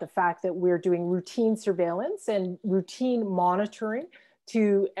clear about the fact that we're doing routine surveillance and routine monitoring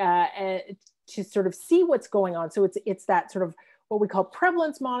to sort of see what's going on. So it's that sort of what we call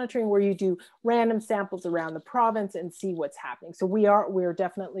prevalence monitoring, where you do random samples around the province and see what's happening. So we're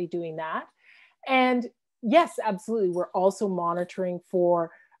definitely doing that. And yes, absolutely. We're also monitoring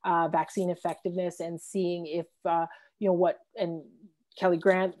for vaccine effectiveness and seeing if, and Kelly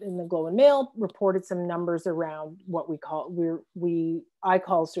Grant in the Globe and Mail reported some numbers around what I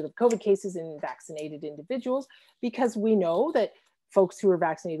call sort of COVID cases in vaccinated individuals, because we know that folks who are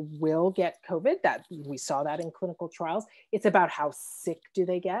vaccinated will get COVID. That we saw that in clinical trials. It's about how sick do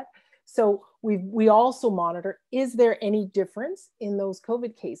they get. So we also monitor, is there any difference in those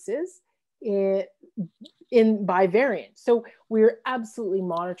COVID cases by variant? So we're absolutely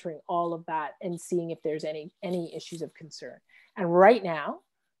monitoring all of that and seeing if there's any issues of concern. And right now,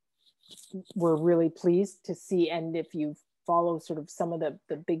 we're really pleased to see, and if you follow sort of some of the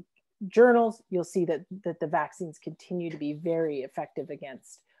big journals, you'll see that the vaccines continue to be very effective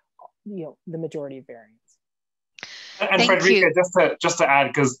against, the majority of variants. And Frederica, just to add,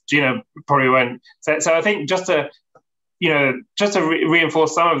 because Gina probably won't. So I think just to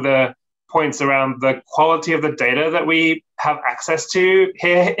reinforce some of the points around the quality of the data that we have access to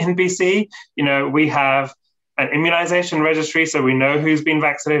here in BC. We have an immunization registry, so we know who's been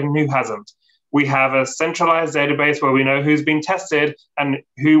vaccinated and who hasn't. We have a centralized database where we know who's been tested and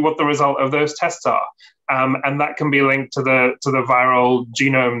what the result of those tests are. And that can be linked to the viral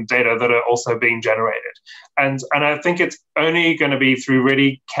genome data that are also being generated. And I think it's only going to be through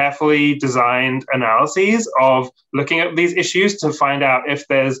really carefully designed analyses of looking at these issues to find out if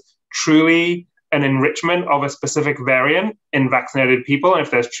there's truly an enrichment of a specific variant in vaccinated people, and if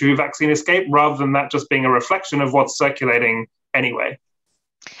there's true vaccine escape, rather than that just being a reflection of what's circulating anyway.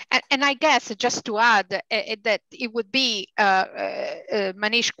 And I guess just to add that it would be,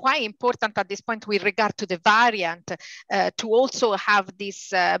 Manish, quite important at this point with regard to the variant to also have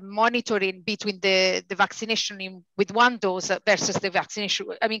this monitoring between the vaccination with one dose versus the vaccination.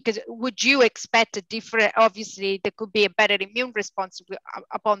 I mean, because would you expect a different, obviously there could be a better immune response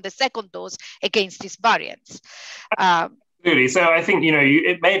upon the second dose against these variants. Absolutely. So I think,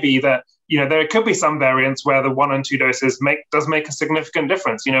 it may be that, there could be some variants where the 1 and 2 doses does make a significant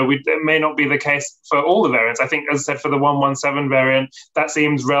difference. It may not be the case for all the variants. I think, as I said, for the 117 variant, that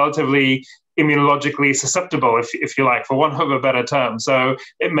seems relatively immunologically susceptible, if you like, for want of a better term. So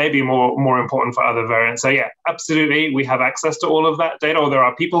it may be more important for other variants. So yeah, absolutely, we have access to all of that data, or there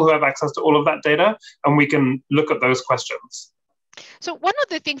are people who have access to all of that data, and we can look at those questions. So one of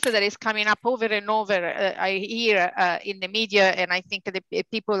the things that is coming up over and over, I hear in the media, and I think the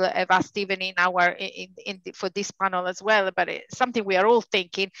people have asked even in for this panel as well, but it's something we are all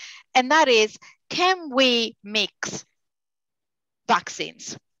thinking, and that is, can we mix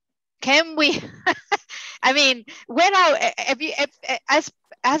vaccines? Can we? I mean,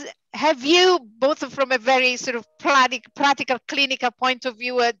 have you both from a very sort of practical clinical point of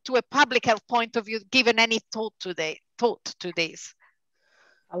view to a public health point of view given any thought to this?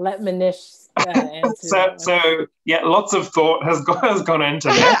 I'll let Manish answer. So yeah, lots of thought has gone into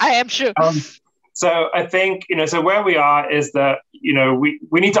this. I am sure. So I think, so where we are is that, we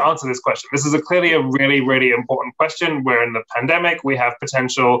need to answer this question. This is clearly a really, really important question. We're in the pandemic. We have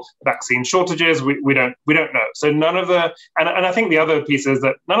potential vaccine shortages. We don't know. So none of and I think the other piece is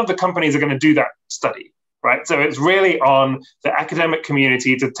that none of the companies are going to do that study, right? So it's really on the academic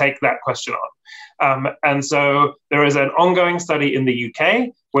community to take that question on. And so there is an ongoing study in the UK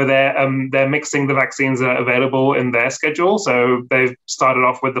where they're mixing the vaccines that are available in their schedule. So they've started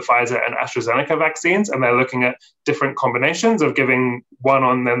off with the Pfizer and AstraZeneca vaccines, and they're looking at different combinations of giving one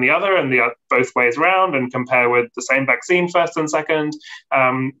on then the other and both ways around, and compare with the same vaccine first and second.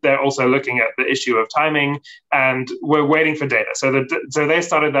 They're also looking at the issue of timing, and we're waiting for data. So they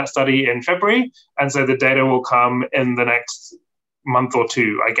started that study in February, and so the data will come in the next month or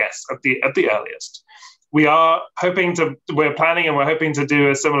two, I guess, at the earliest. We're planning and we're hoping to do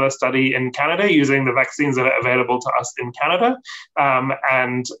a similar study in Canada using the vaccines that are available to us in Canada.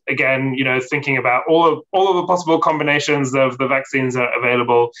 And again, thinking about all of the possible combinations of the vaccines that are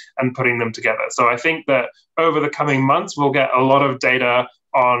available and putting them together. So I think that over the coming months, we'll get a lot of data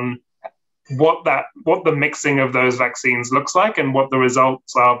on what the mixing of those vaccines looks like and what the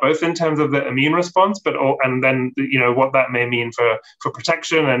results are, both in terms of the immune response, and then what that may mean for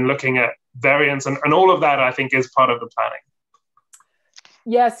protection and looking at variants and all of that, I think, is part of the planning.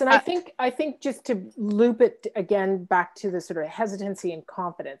 Yes, and I think just to loop it again back to the sort of hesitancy and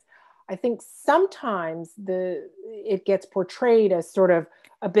confidence, I think sometimes it gets portrayed as sort of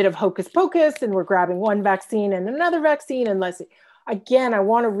a bit of hocus pocus, and we're grabbing one vaccine and another vaccine, unless again, I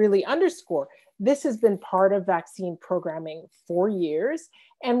want to really underscore, this has been part of vaccine programming for years.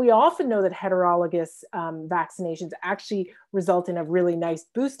 And we often know that heterologous vaccinations actually result in a really nice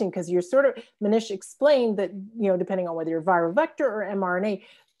boosting, because you're sort of, Manish explained that, depending on whether you're viral vector or mRNA,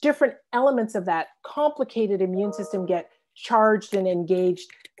 different elements of that complicated immune system get charged and engaged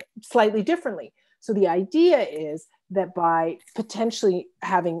slightly differently. So the idea is that by potentially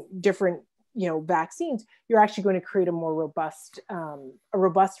having different vaccines, you're actually going to create a more robust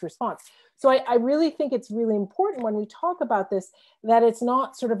response. So I really think it's really important when we talk about this, that it's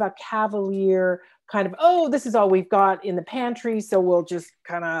not sort of a cavalier kind of, oh, this is all we've got in the pantry, so we'll just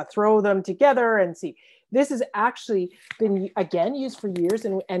kind of throw them together and see. This has actually been, again, used for years.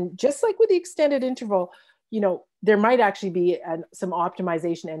 And just like with the extended interval, there might actually be some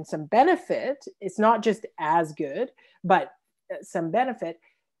optimization and some benefit. It's not just as good, but some benefit.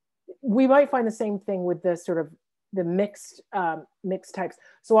 We might find the same thing with the sort of the mixed types.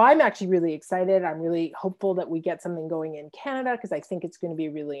 So I'm actually really excited. I'm really hopeful that we get something going in Canada, because I think it's going to be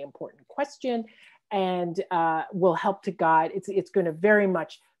a really important question, and will help to guide. It's going to very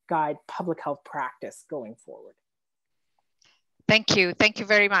much guide public health practice going forward. Thank you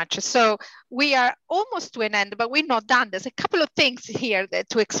very much. So we are almost to an end, but we're not done. There's a couple of things here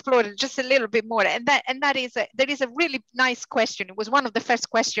to explore just a little bit more, and that is there is a really nice question. It was one of the first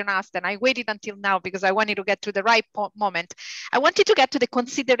questions asked, and I waited until now because I wanted to get to the right moment. I wanted to get to the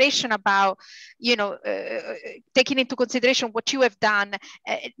consideration about, taking into consideration what you have done.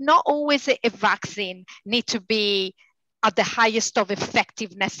 Not always a vaccine need to be at the highest of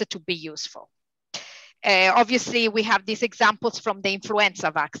effectiveness to be useful. Obviously, we have these examples from the influenza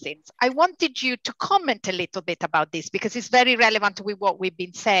vaccines. I wanted you to comment a little bit about this, because it's very relevant with what we've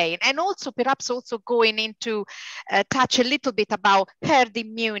been saying, and also perhaps also going into touch a little bit about herd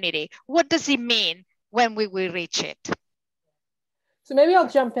immunity. What does it mean when we will reach it? So maybe I'll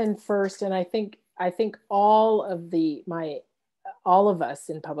jump in first, and I think all of us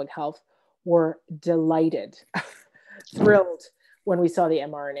in public health were delighted, thrilled when we saw the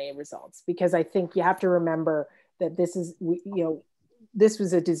mRNA results, because I think you have to remember that this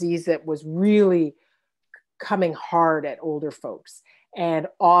was a disease that was really coming hard at older folks. And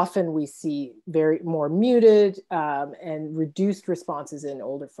often we see more muted and reduced responses in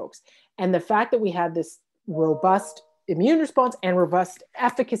older folks. And the fact that we had this robust immune response and robust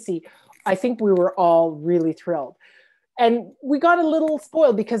efficacy, I think we were all really thrilled. And we got a little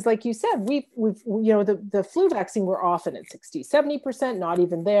spoiled because, like you said, the flu vaccine, we're often at 60, 70%, not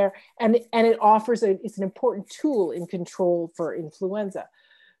even there. And it offers it's an important tool in control for influenza.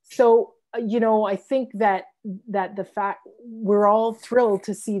 So, I think that the fact we're all thrilled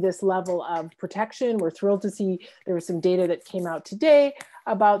to see this level of protection. We're thrilled to see there was some data that came out today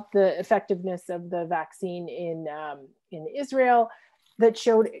about the effectiveness of the vaccine in Israel that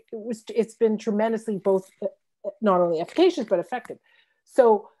showed it's been tremendously both not only efficacious, but effective.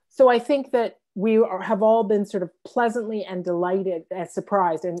 So I think that we have all been sort of pleasantly and delighted,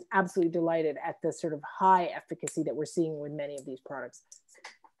 surprised and absolutely delighted at the sort of high efficacy that we're seeing with many of these products.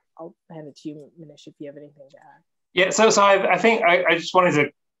 I'll hand it to you, Manish, if you have anything to add. Yeah, so I think I just wanted to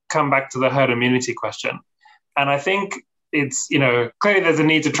come back to the herd immunity question. And I think it's, clearly there's a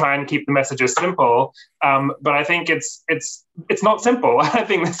need to try and keep the messages simple, but I think it's not simple. I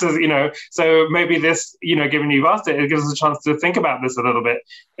think this is, so maybe this, given you've asked it gives us a chance to think about this a little bit,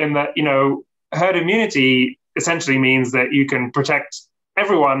 in that, herd immunity essentially means that you can protect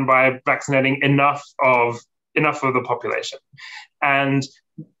everyone by vaccinating enough of the population.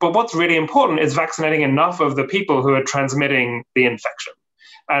 But what's really important is vaccinating enough of the people who are transmitting the infection.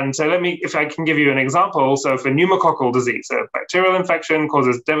 And so if I can give you an example, so for pneumococcal disease, a bacterial infection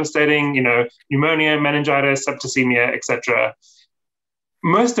causes devastating, pneumonia, meningitis, septicemia, etc.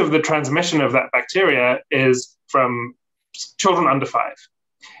 Most of the transmission of that bacteria is from children under 5.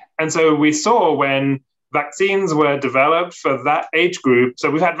 And so we saw when vaccines were developed for that age group.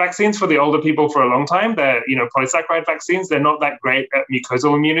 So we've had vaccines for the older people for a long time. They're, polysaccharide vaccines. They're not that great at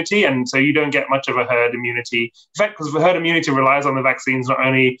mucosal immunity. And so you don't get much of a herd immunity effect, because herd immunity relies on the vaccines not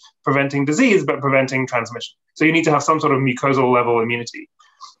only preventing disease, but preventing transmission. So you need to have some sort of mucosal level immunity.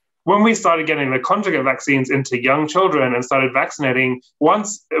 When we started getting the conjugate vaccines into young children and started vaccinating,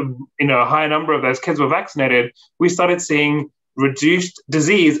 once a high number of those kids were vaccinated, we started seeing reduced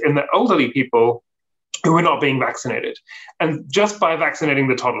disease in the elderly people who were not being vaccinated, and just by vaccinating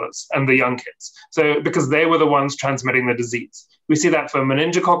the toddlers and the young kids. So because they were the ones transmitting the disease. We see that for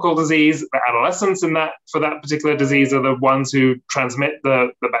meningococcal disease, the adolescents for that particular disease are the ones who transmit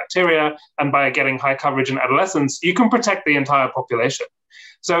the bacteria, and by getting high coverage in adolescents, you can protect the entire population.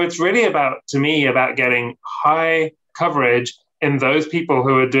 So it's really about getting high coverage in those people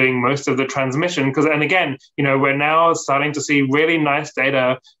who are doing most of the transmission. And again, we're now starting to see really nice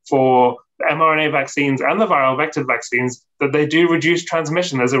data for the mRNA vaccines and the viral vector vaccines that they do reduce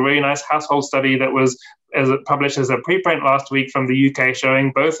transmission. There's a really nice household study that was published as a preprint last week from the UK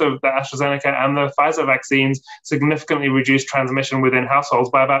showing both of the AstraZeneca and the Pfizer vaccines significantly reduced transmission within households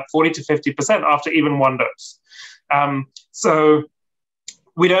by about 40 to 50% after even one dose. So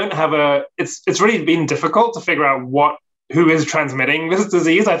we don't have it's really been difficult to figure out who is transmitting this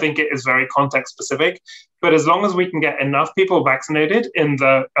disease. I think it is very context specific, but as long as we can get enough people vaccinated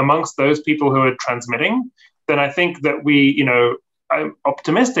amongst those people who are transmitting, then I think that I'm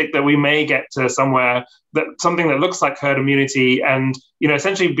optimistic that we may get to something that looks like herd immunity and,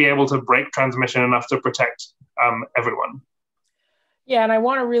 essentially be able to break transmission enough to protect everyone. Yeah, and I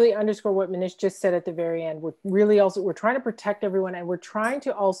want to really underscore what Manish just said at the very end. We're trying to protect everyone, and we're trying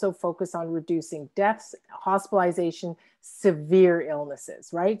to also focus on reducing deaths, hospitalization, severe illnesses,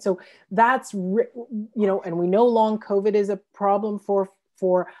 right? So that's, and we know long COVID is a problem for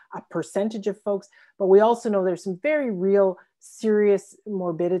a percentage of folks, but we also know there's some very real serious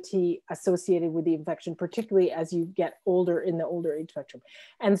morbidity associated with the infection, particularly as you get older in the older age spectrum.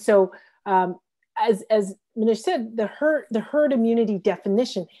 And so, as Manish said, the herd immunity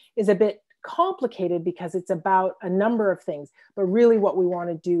definition is a bit complicated because it's about a number of things. But really what we want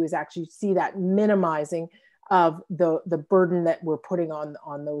to do is actually see that minimizing of the burden that we're putting on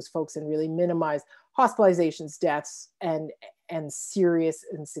those folks and really minimize hospitalizations, deaths, and serious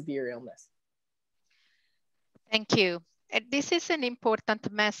and severe illness. Thank you. This is an important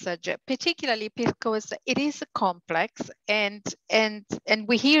message, particularly because it is complex and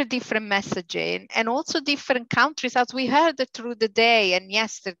we hear different messaging and also different countries, as we heard through the day and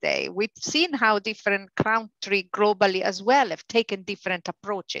yesterday. We've seen how different countries globally as well have taken different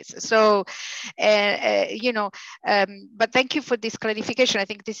approaches. So, but thank you for this clarification. I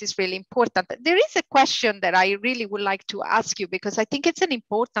think this is really important. There is a question that I really would like to ask you because I think it's an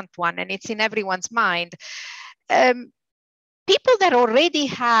important one and it's in everyone's mind. People that already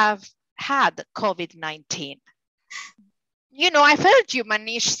have had COVID-19, I've heard you,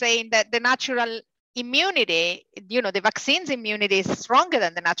 Manish, saying that the natural immunity, the vaccine's immunity is stronger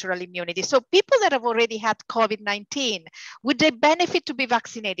than the natural immunity. So people that have already had COVID-19, would they benefit to be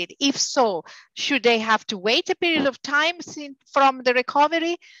vaccinated? If so, should they have to wait a period of time from the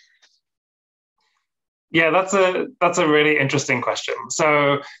recovery? Yeah, that's a really interesting question.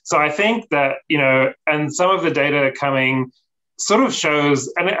 So I think that, and some of the data coming sort of shows,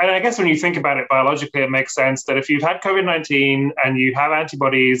 and I guess when you think about it biologically, it makes sense that if you've had COVID-19 and you have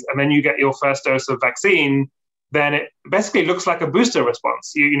antibodies and then you get your first dose of vaccine, then it basically looks like a booster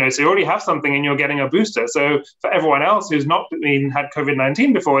response. So you already have something and you're getting a booster. So for everyone else who's not had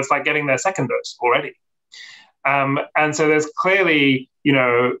COVID-19 before, it's like getting their second dose already. And so there's clearly,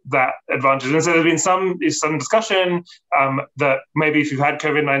 that advantage. And so there's been some discussion that maybe if you've had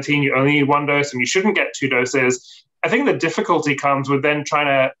COVID-19, you only need one dose and you shouldn't get two doses. I think the difficulty comes with then trying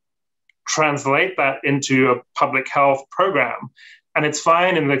to translate that into a public health program. And it's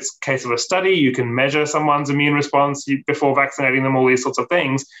fine in the case of a study, you can measure someone's immune response before vaccinating them, all these sorts of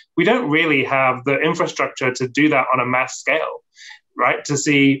things. We don't really have the infrastructure to do that on a mass scale, right? To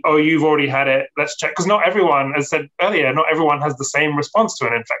see, oh, you've already had it, let's check. Because not everyone, as said earlier, not everyone has the same response to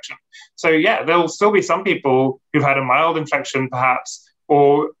an infection. So yeah, there'll still be some people who've had a mild infection perhaps,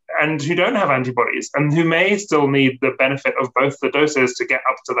 and who don't have antibodies and who may still need the benefit of both the doses to get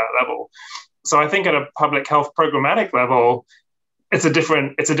up to that level. So I think at a public health programmatic level, it's a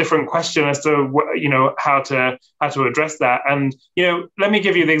different question as to how to address that. And let me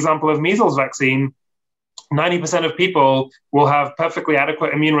give you the example of measles vaccine. 90% of people will have perfectly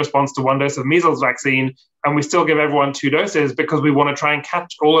adequate immune response to one dose of measles vaccine, and we still give everyone 2 doses because we want to try and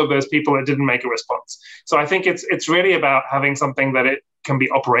catch all of those people that didn't make a response. So I think it's really about having something that it can be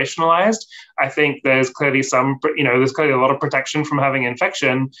operationalized. I think there's clearly there's clearly a lot of protection from having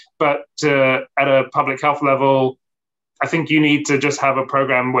infection, but at a public health level, I think you need to just have a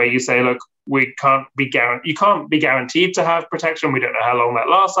program where you say, look, you can't be guaranteed to have protection. We don't know how long that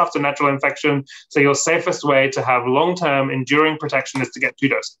lasts after natural infection. So your safest way to have long-term enduring protection is to get 2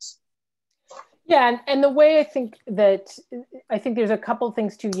 doses. Yeah, and the way I think there's a couple of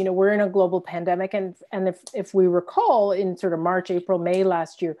things too. We're in a global pandemic, and if we recall, in sort of March, April, May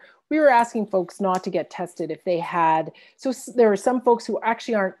last year, we were asking folks not to get tested if they had. So there are some folks who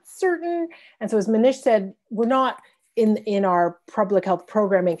actually aren't certain, and so as Manish said, we're not in our public health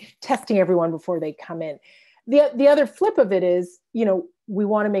programming testing everyone before they come in. The other flip of it is, we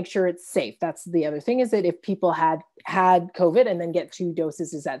want to make sure it's safe. That's the other thing, is that if people had COVID and then get 2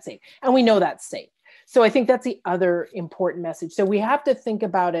 doses, is that safe? And we know that's safe. So I think that's the other important message. So we have to think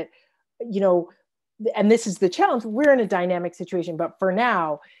about it, and this is the challenge. We're in a dynamic situation, but for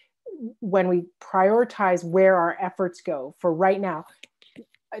now, when we prioritize where our efforts go, for right now,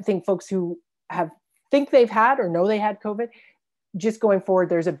 I think folks who think they've had or know they had COVID, just going forward,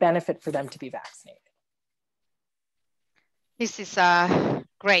 there's a benefit for them to be vaccinated. This is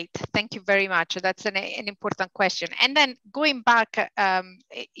great. Thank you very much. That's an important question. And then going back,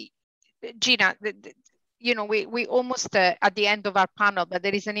 Gina, we almost at the end of our panel, but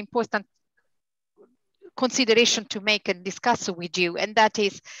there is an important consideration to make and discuss with you, and that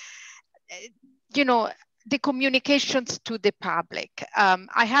is, the communications to the public.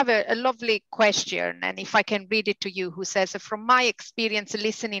 I have a lovely question, and if I can read it to you, who says, from my experience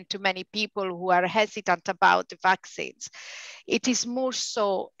listening to many people who are hesitant about the vaccines, it is more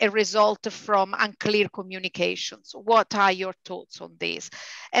so a result from unclear communications. What are your thoughts on this?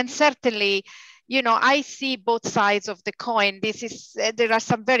 And certainly, I see both sides of the coin. There are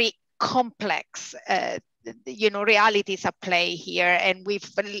some very complex realities at play here, and we've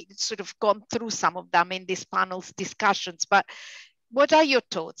sort of gone through some of them in this panel's discussions. But what are your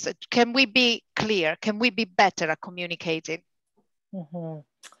thoughts? Can we be clear? Can we be better at communicating? Mm-hmm.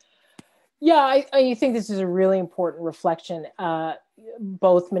 Yeah, I think this is a really important reflection.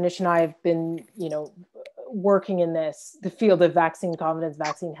 Both Manish and I have been, working in the field of vaccine confidence,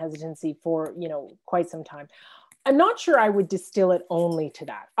 vaccine hesitancy for, quite some time. I'm not sure I would distill it only to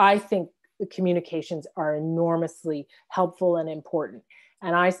that. I think the communications are enormously helpful and important.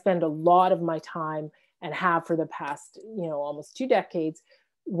 And I spend a lot of my time, and have for the past, almost 2 decades,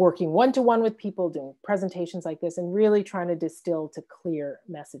 working one-to-one with people, doing presentations like this, and really trying to distill to clear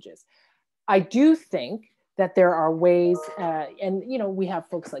messages. I do think that there are ways, and we have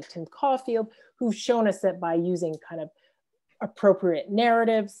folks like Tim Caulfield who've shown us that by using kind of appropriate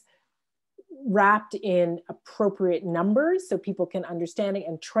narratives, wrapped in appropriate numbers so people can understand it,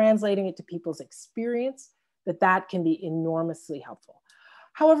 and translating it to people's experience, that can be enormously helpful.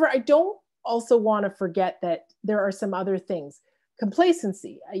 However, I don't also want to forget that there are some other things.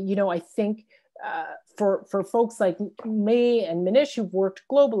 Complacency. I think for folks like me and Manish who've worked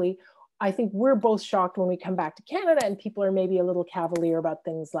globally, I think we're both shocked when we come back to Canada and people are maybe a little cavalier about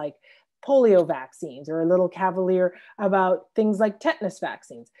things like polio vaccines, or a little cavalier about things like tetanus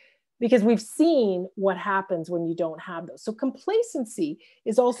vaccines, because we've seen what happens when you don't have those. So complacency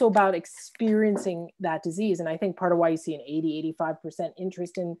is also about experiencing that disease. And I think part of why you see an 80–85%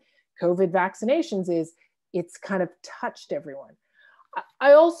 interest in COVID vaccinations is it's kind of touched everyone.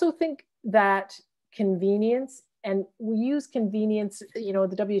 I also think that convenience, and we use convenience,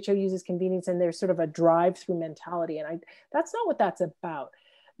 the WHO uses convenience, and there's sort of a drive-through mentality. And that's not what that's about.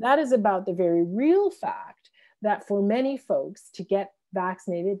 That is about the very real fact that for many folks to get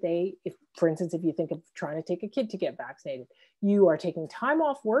vaccinated, for instance, if you think of trying to take a kid to get vaccinated, you are taking time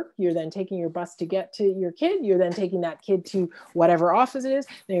off work, you're then taking your bus to get to your kid, you're then taking that kid to whatever office it is,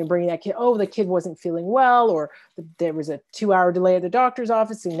 then you're bringing that kid, the kid wasn't feeling well, or there was a 2-hour delay at the doctor's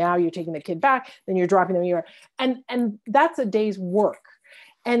office, so now you're taking the kid back, then you're dropping them here, and that's a day's work.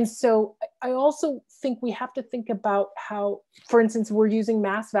 And so I also think we have to think about how, for instance, we're using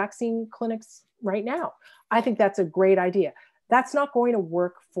mass vaccine clinics right now. I think that's a great idea. That's not going to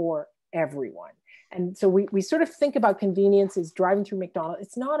work for everyone. And so we sort of think about convenience as driving through McDonald's.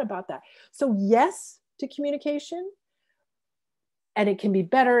 It's not about that. So yes to communication, and it can be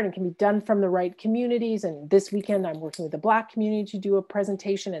better, and it can be done from the right communities. And this weekend, I'm working with the Black community to do a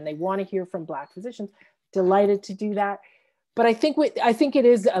presentation, and they want to hear from Black physicians. Delighted to do that. But I think it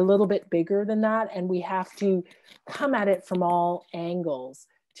is a little bit bigger than that, and we have to come at it from all angles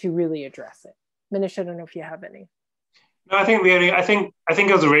to really address it. Manish, I don't know if you have any. No, I think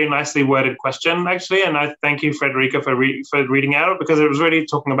it was a really nicely worded question, actually, and I thank you, Frederica, for reading out, because it was really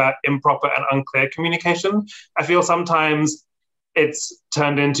talking about improper and unclear communication. I feel sometimes it's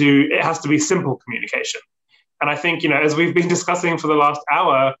turned into, it has to be simple communication. And I think, as we've been discussing for the last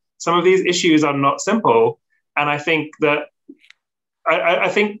hour, some of these issues are not simple. And I think that, I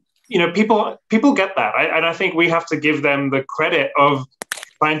think, people get that. And I think we have to give them the credit of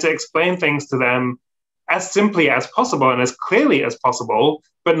trying to explain things to them as simply as possible and as clearly as possible,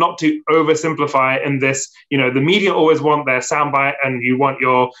 but not to oversimplify in this, the media always want their soundbite, and you want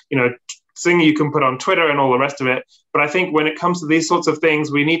your, thing you can put on Twitter and all the rest of it. But I think when it comes to these sorts of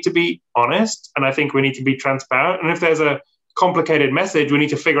things, we need to be honest, and I think we need to be transparent. And if there's a complicated message, we need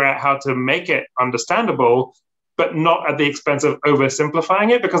to figure out how to make it understandable, but not at the expense of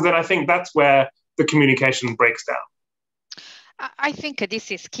oversimplifying it, because then I think that's where the communication breaks down. I think this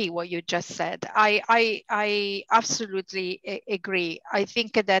is key, what you just said. I absolutely agree. I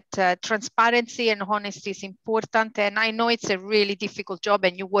think that transparency and honesty is important. And I know it's a really difficult job,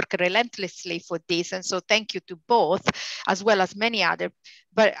 and you work relentlessly for this. And so thank you to both, as well as many others.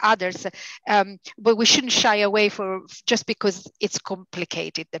 But we shouldn't shy away just because it's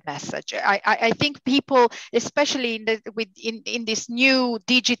complicated, the message. I think people, especially in this new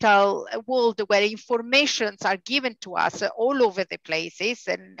digital world where informations are given to us all over the places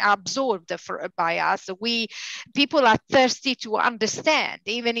and absorbed by us, people are thirsty to understand,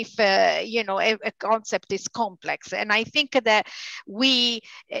 even if a concept is complex. And I think that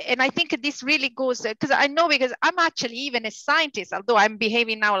this really goes, because I'm actually even a scientist, although I'm behaving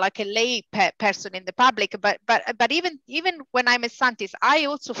now like a lay person in the public, but even when I'm a scientist, I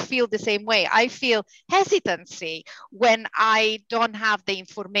also feel the same way. I feel hesitancy when I don't have the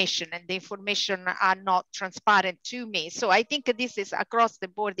information, and the information are not transparent to me. So I think this is across the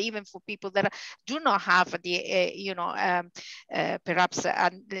board, even for people that do not have the perhaps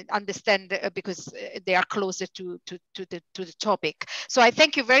understand because they are closer to the topic. So I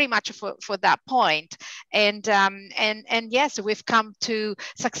thank you very much for that point. And yes, we've come to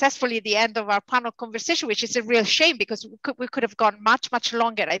successfully the end of our panel conversation, which is a real shame, because we could have gone much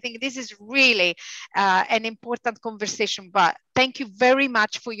longer. I think this is really an important conversation, but thank you very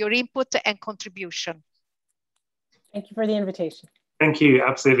much for your input and contribution. Thank you for the invitation. Thank you.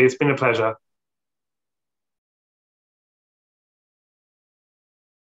 Absolutely. It's been a pleasure.